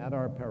them at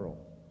our peril.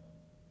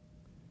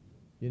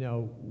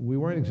 We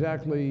weren't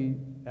exactly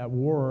at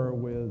war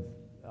with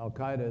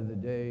Al-Qaeda the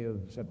day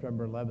of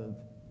September 11th,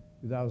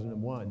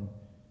 2001,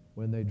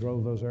 when they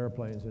drove those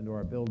airplanes into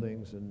our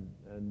buildings and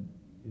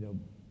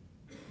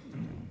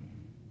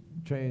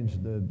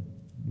changed the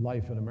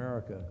life in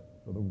America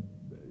for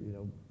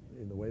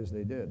in the ways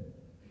they did.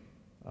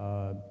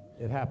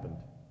 It happened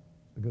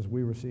because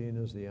we were seen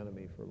as the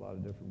enemy for a lot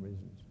of different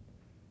reasons.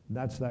 And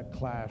that's that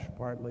clash,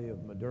 partly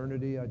of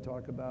modernity I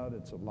talk about.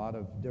 It's a lot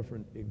of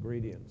different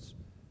ingredients.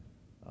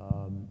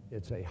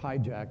 It's a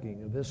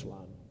hijacking of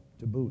Islam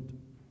to boot.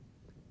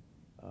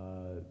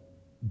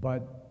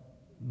 But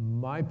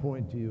my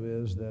point to you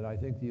is that I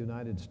think the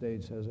United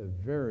States has a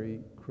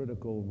very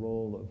critical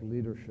role of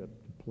leadership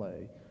to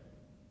play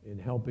in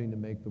helping to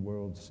make the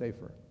world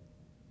safer.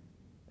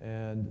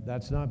 And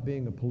that's not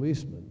being a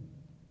policeman,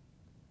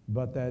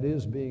 but that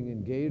is being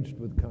engaged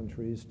with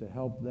countries to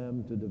help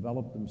them to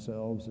develop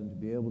themselves and to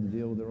be able to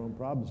deal with their own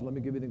problems. Let me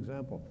give you an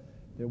example.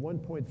 There are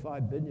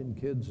 1.5 billion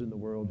kids in the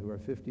world who are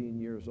 15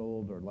 years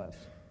old or less.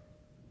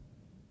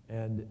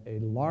 And a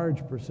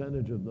large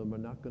percentage of them are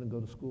not going to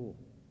go to school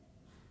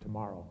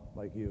tomorrow,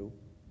 like you,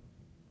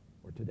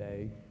 or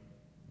today,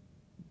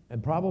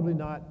 and probably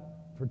not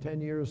for 10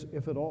 years,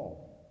 if at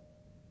all.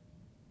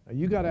 Now,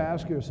 you got to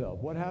ask yourself,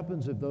 what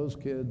happens if those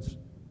kids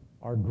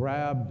are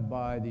grabbed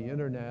by the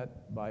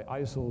internet, by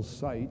ISIL's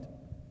site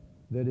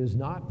that is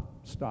not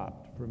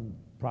stopped from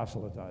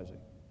proselytizing?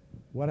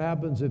 What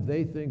happens if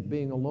they think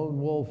being a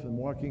lone wolf and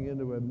walking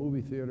into a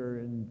movie theater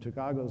in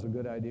Chicago is a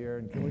good idea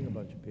and killing a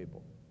bunch of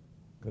people?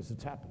 Because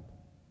it's happened.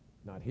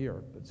 Not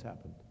here, but it's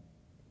happened.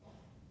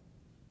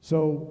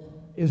 So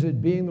is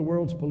it being the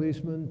world's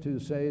policeman to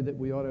say that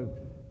we ought to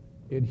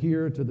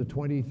adhere to the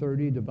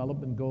 2030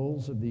 development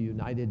goals of the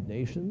United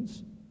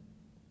Nations,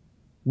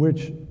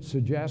 which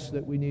suggests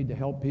that we need to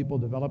help people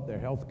develop their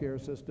healthcare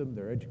system,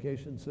 their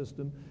education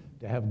system,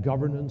 to have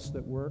governance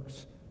that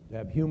works, to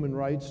have human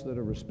rights that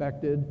are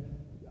respected?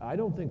 I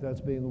don't think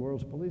that's being the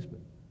world's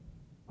policeman.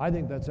 I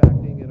think that's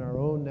acting in our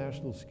own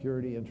national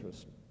security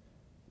interest.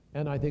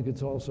 And I think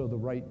it's also the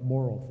right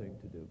moral thing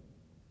to do.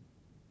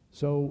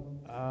 So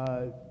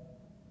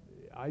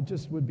I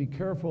just would be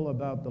careful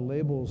about the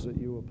labels that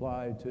you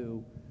apply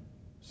to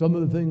some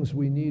of the things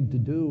we need to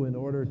do in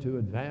order to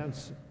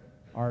advance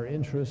our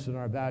interests and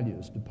our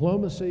values.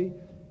 Diplomacy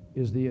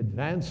is the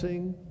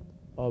advancing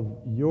of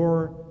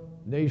your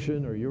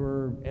nation or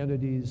your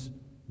entity's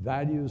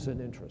values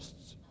and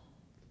interests.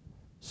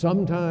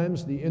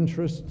 Sometimes the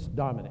interests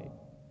dominate,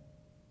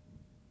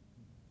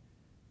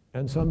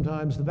 and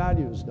sometimes the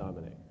values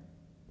dominate.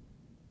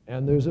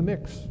 And there's a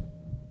mix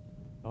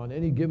on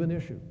any given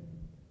issue.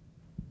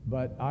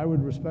 But I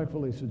would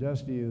respectfully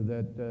suggest to you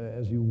that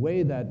as you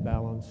weigh that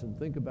balance and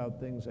think about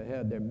things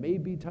ahead, there may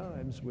be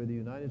times where the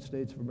United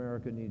States of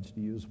America needs to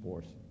use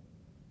force.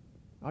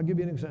 I'll give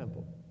you an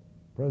example.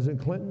 President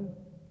Clinton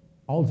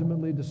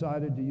ultimately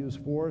decided to use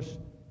force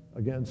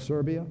against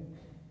Serbia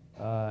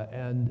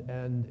and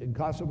in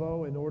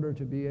Kosovo in order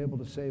to be able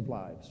to save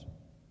lives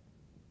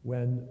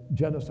when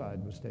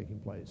genocide was taking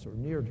place, or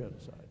near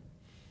genocide.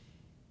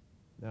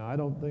 Now, I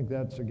don't think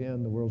that's,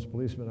 again, the world's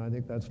policeman. I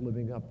think that's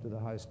living up to the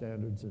high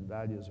standards and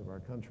values of our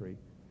country.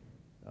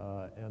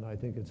 And I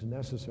think it's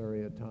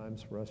necessary at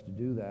times for us to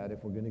do that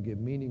if we're going to give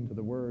meaning to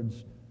the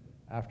words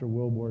after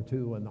World War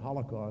II and the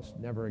Holocaust,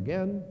 never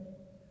again,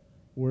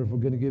 or if we're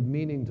going to give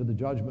meaning to the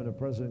judgment of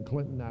President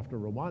Clinton after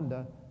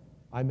Rwanda,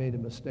 I made a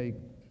mistake,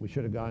 we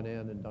should have gone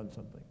in and done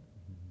something.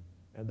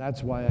 And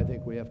that's why I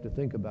think we have to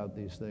think about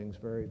these things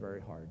very, very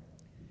hard.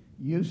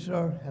 You,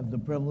 sir, have the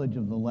privilege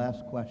of the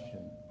last question.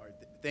 All right,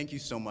 thank you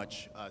so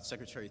much.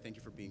 Secretary, thank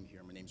you for being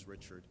here. My name's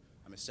Richard.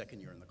 I'm a second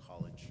year in the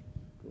college.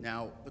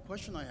 Now, the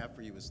question I have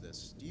for you is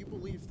this. Do you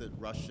believe that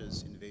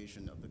Russia's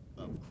invasion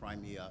of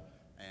Crimea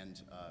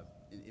and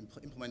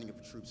implementing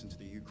of troops into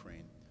the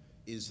Ukraine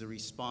is the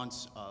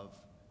response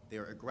of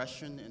their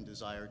aggression and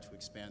desire to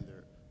expand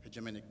their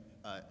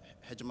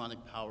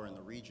hegemonic power in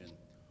the region,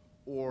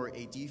 or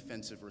a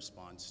defensive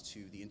response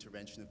to the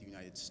intervention of the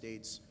United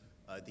States,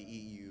 the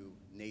EU,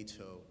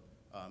 NATO,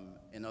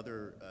 and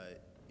other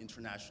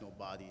international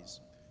bodies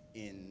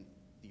in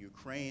the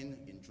Ukraine,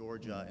 in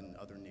Georgia, and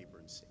other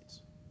neighboring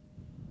states?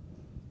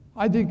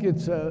 I think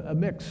it's a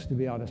mix, to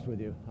be honest with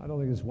you. I don't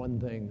think it's one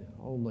thing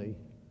only.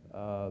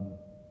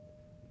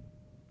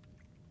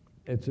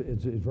 It's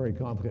very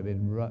complicated.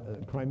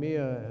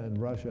 Crimea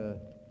and Russia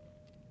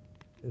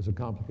is a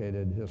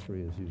complicated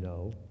history, as you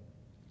know.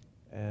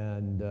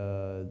 And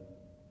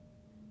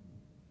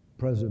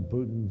President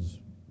Putin's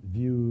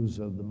views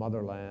of the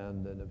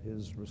motherland and of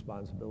his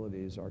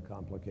responsibilities are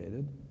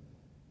complicated.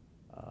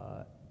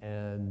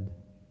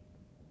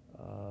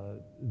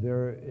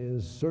 There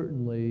is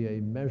certainly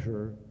a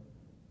measure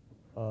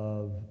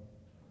of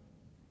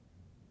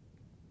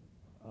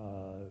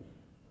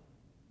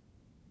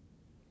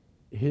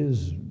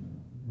his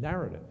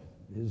narrative,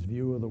 his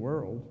view of the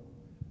world,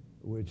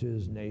 which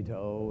is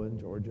NATO and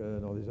Georgia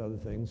and all these other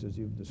things, as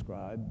you've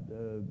described,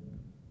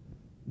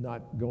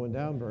 not going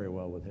down very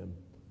well with him.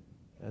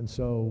 And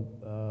so,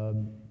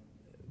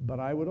 but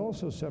I would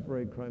also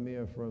separate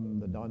Crimea from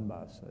the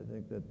Donbass. I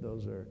think that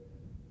those are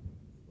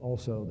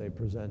also, they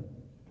present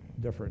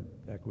different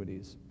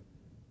equities.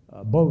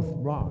 Both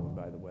wrong,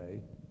 by the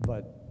way,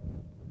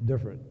 but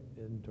different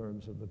in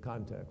terms of the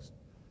context.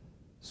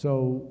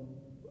 So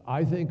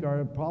I think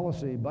our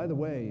policy, by the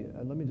way,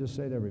 and let me just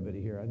say to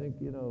everybody here, I think,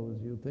 you know,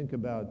 as you think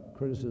about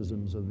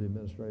criticisms of the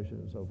administration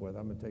and so forth,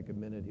 I'm going to take a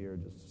minute here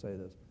just to say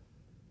this.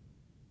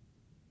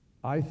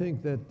 I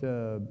think that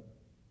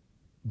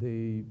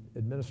the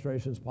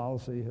administration's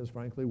policy has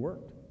frankly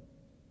worked.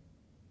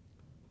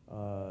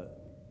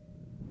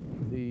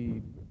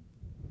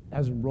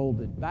 Hasn't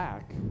rolled it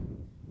back,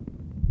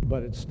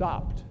 but it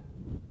stopped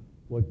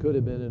what could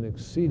have been an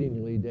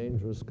exceedingly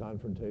dangerous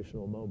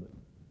confrontational moment.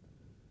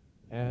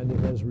 And it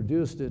has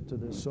reduced it to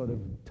this sort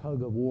of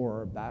tug of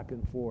war back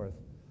and forth,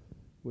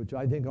 which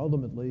I think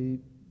ultimately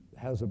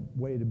has a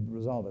way to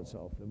resolve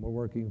itself. And we're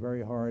working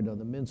very hard on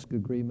the Minsk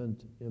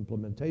agreement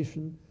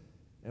implementation,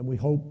 and we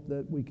hope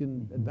that we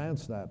can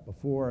advance that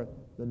before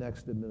the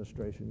next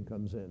administration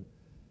comes in.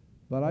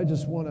 But I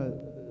just want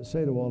to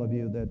say to all of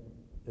you that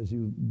as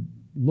you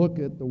look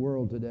at the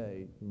world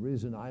today, the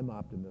reason I'm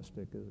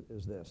optimistic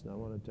is this, and I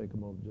want to take a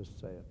moment just to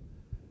say it.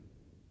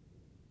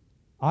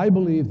 I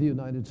believe the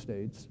United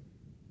States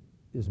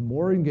is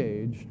more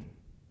engaged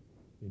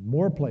in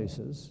more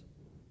places,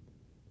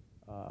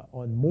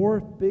 on more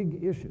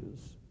big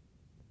issues,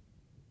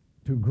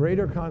 to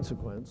greater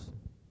consequence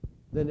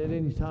than at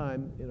any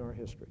time in our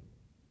history.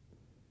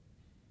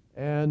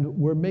 And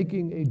we're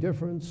making a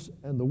difference,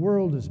 and the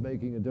world is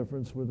making a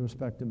difference with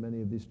respect to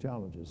many of these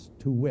challenges,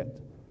 to wit.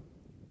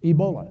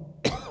 Ebola.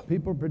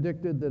 People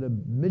predicted that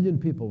 1 million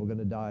people were going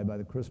to die by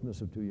the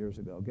Christmas of 2 years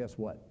ago. Guess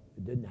what?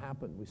 It didn't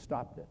happen. We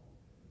stopped it.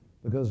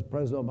 Because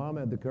President Obama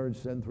had the courage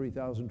to send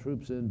 3,000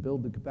 troops in,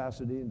 build the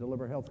capacity, and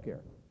deliver health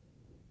care.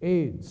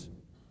 AIDS.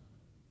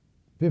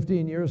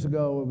 15 years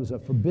ago, it was a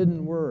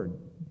forbidden word.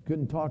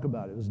 Couldn't talk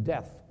about it. It was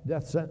death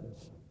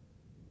sentence.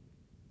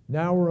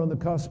 Now we're on the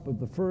cusp of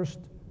the first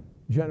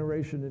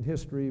generation in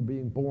history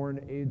being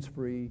born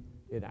AIDS-free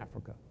in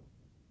Africa.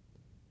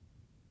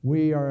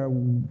 We are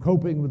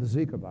coping with the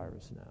Zika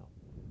virus now.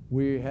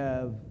 We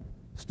have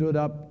stood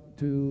up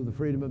to the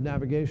freedom of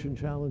navigation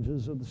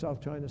challenges of the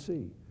South China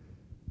Sea.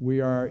 We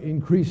are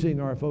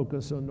increasing our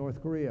focus on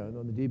North Korea and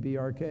on the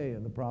DPRK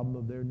and the problem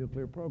of their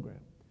nuclear program.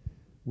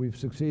 We've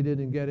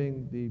succeeded in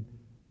getting the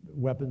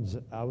weapons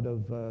out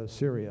of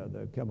Syria,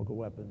 the chemical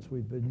weapons.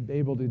 We've been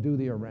able to do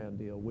the Iran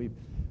deal.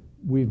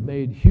 We've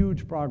made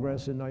huge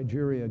progress in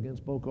Nigeria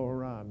against Boko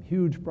Haram,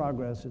 huge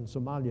progress in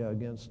Somalia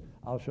against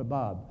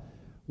al-Shabaab.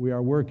 We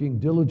are working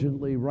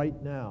diligently right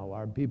now.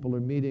 Our people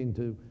are meeting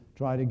to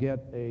try to get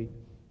a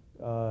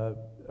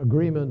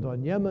agreement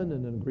on Yemen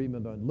and an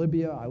agreement on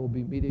Libya. I will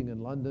be meeting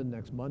in London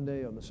next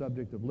Monday on the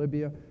subject of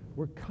Libya.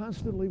 We're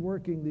constantly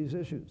working these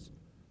issues.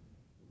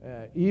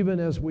 Even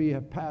as we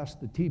have passed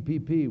the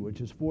TPP,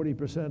 which is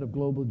 40% of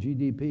global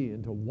GDP,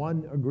 into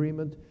one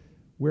agreement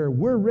where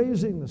we're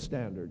raising the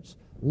standards,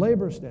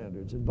 labor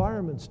standards,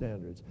 environment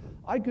standards.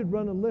 I could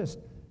run a list.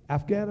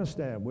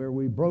 Afghanistan, where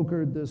we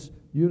brokered this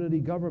unity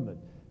government.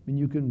 I mean,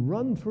 you can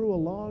run through a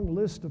long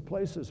list of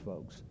places,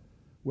 folks,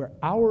 where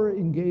our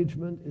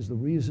engagement is the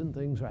reason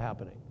things are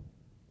happening.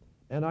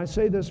 And I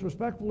say this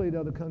respectfully to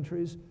other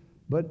countries,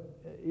 but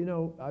you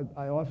know,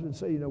 I often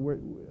say, you know, we're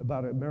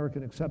about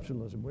American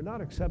exceptionalism. We're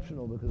not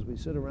exceptional because we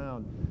sit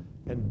around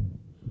and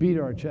beat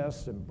our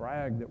chests and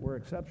brag that we're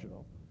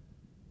exceptional.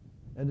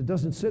 And it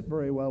doesn't sit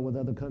very well with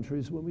other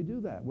countries when we do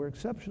that. We're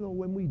exceptional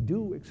when we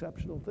do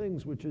exceptional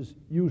things, which is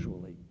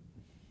usually.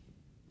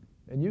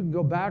 And you can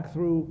go back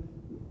through,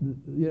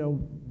 you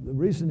know, the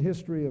recent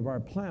history of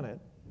our planet.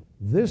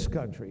 This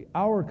country,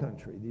 our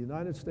country, the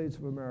United States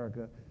of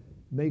America,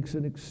 makes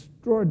an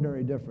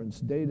extraordinary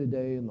difference day to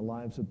day in the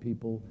lives of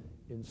people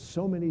in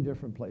so many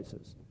different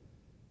places.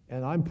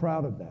 And I'm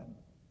proud of that,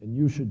 and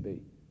you should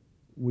be.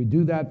 We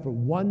do that for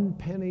 1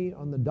 penny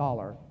on the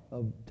dollar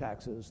of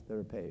taxes that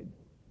are paid.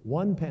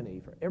 1 penny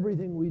for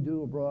everything we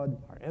do abroad,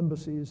 our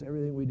embassies,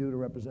 everything we do to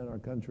represent our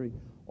country,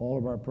 all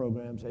of our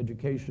programs,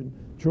 education,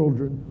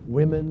 children,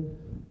 women.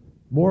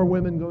 More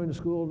women going to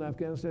school in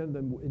Afghanistan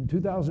than in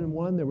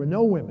 2001. There were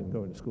no women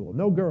going to school,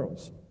 no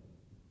girls.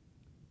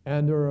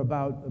 And there are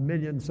about 1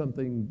 million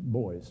something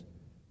boys.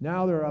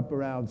 Now they're up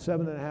around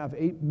 7.5,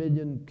 8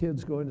 million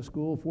kids going to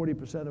school,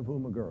 40% of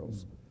whom are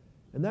girls.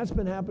 And that's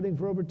been happening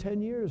for over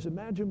 10 years.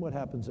 Imagine what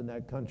happens in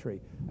that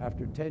country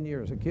after 10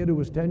 years. A kid who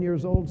was 10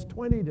 years old is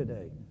 20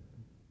 today,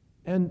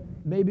 and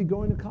maybe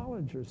going to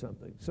college or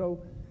something.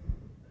 So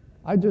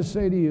I just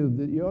say to you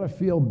that you ought to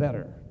feel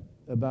better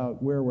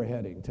about where we're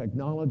heading.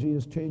 Technology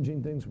is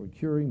changing things. We're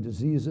curing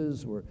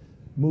diseases. We're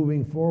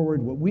moving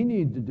forward. What we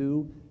need to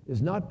do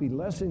is not be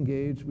less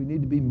engaged. We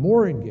need to be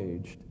more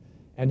engaged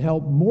and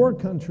help more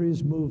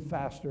countries move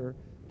faster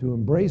to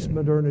embrace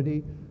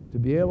modernity, to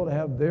be able to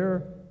have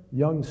their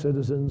young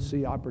citizens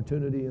see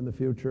opportunity in the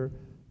future,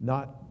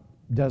 not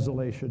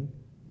desolation.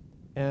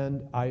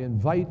 And I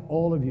invite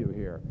all of you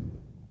here,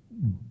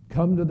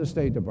 come to the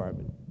State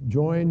Department,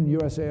 join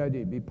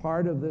USAID, be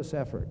part of this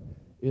effort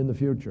in the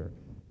future,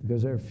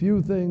 because there are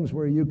few things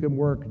where you can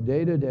work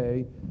day to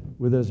day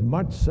with as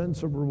much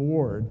sense of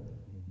reward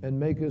and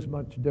make as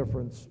much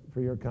difference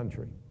for your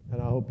country.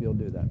 And I hope you'll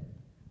do that.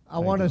 I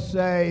want to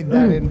say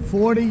that in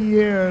 40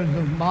 years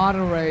of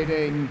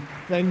moderating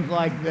things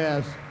like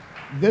this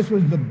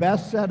was the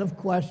best set of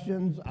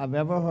questions I've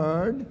ever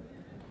heard,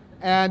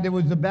 and it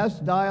was the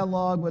best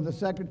dialogue with the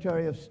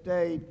Secretary of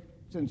State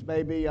since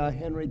maybe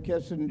Henry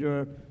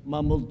Kissinger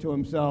mumbled to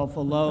himself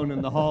alone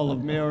in the Hall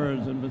of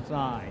Mirrors in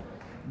Versailles.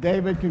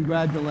 David,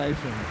 congratulations.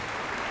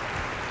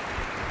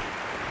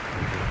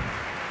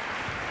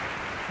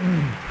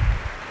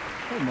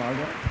 Hey,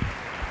 Margot.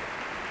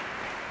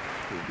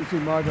 You see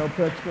Margot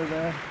Pritzker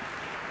there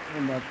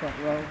in that front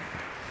row?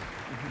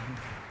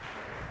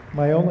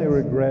 My only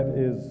regret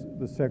is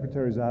the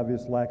Secretary's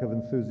obvious lack of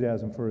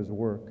enthusiasm for his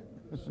work.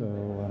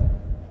 So,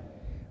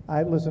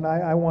 I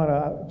want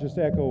to just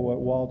echo what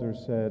Walter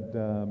said.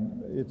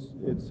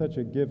 It's such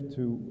a gift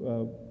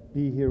to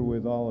be here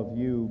with all of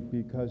you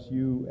because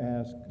you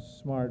ask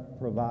smart,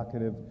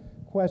 provocative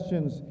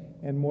questions,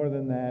 and more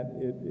than that,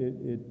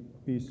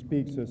 it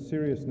bespeaks a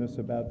seriousness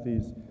about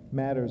these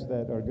matters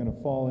that are going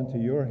to fall into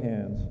your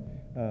hands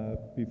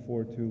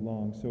before too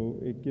long. So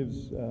it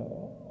gives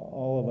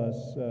all of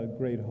us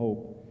great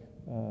hope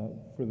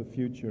for the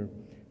future.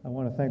 I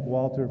want to thank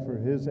Walter for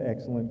his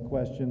excellent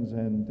questions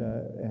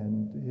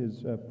and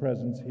his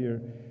presence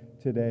here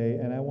today.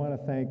 And I want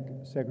to thank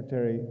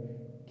Secretary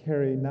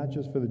Kerry, not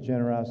just for the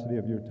generosity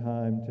of your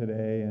time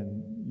today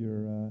and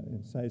your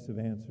incisive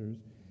answers,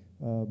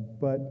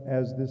 but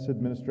as this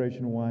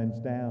administration winds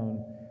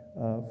down,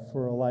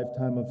 for a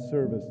lifetime of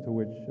service to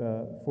which,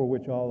 for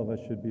which all of us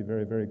should be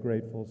very, very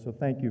grateful. So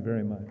thank you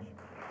very much.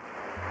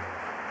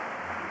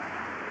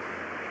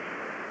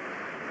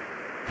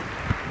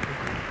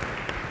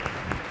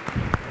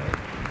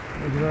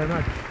 Thank you very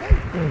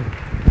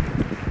much.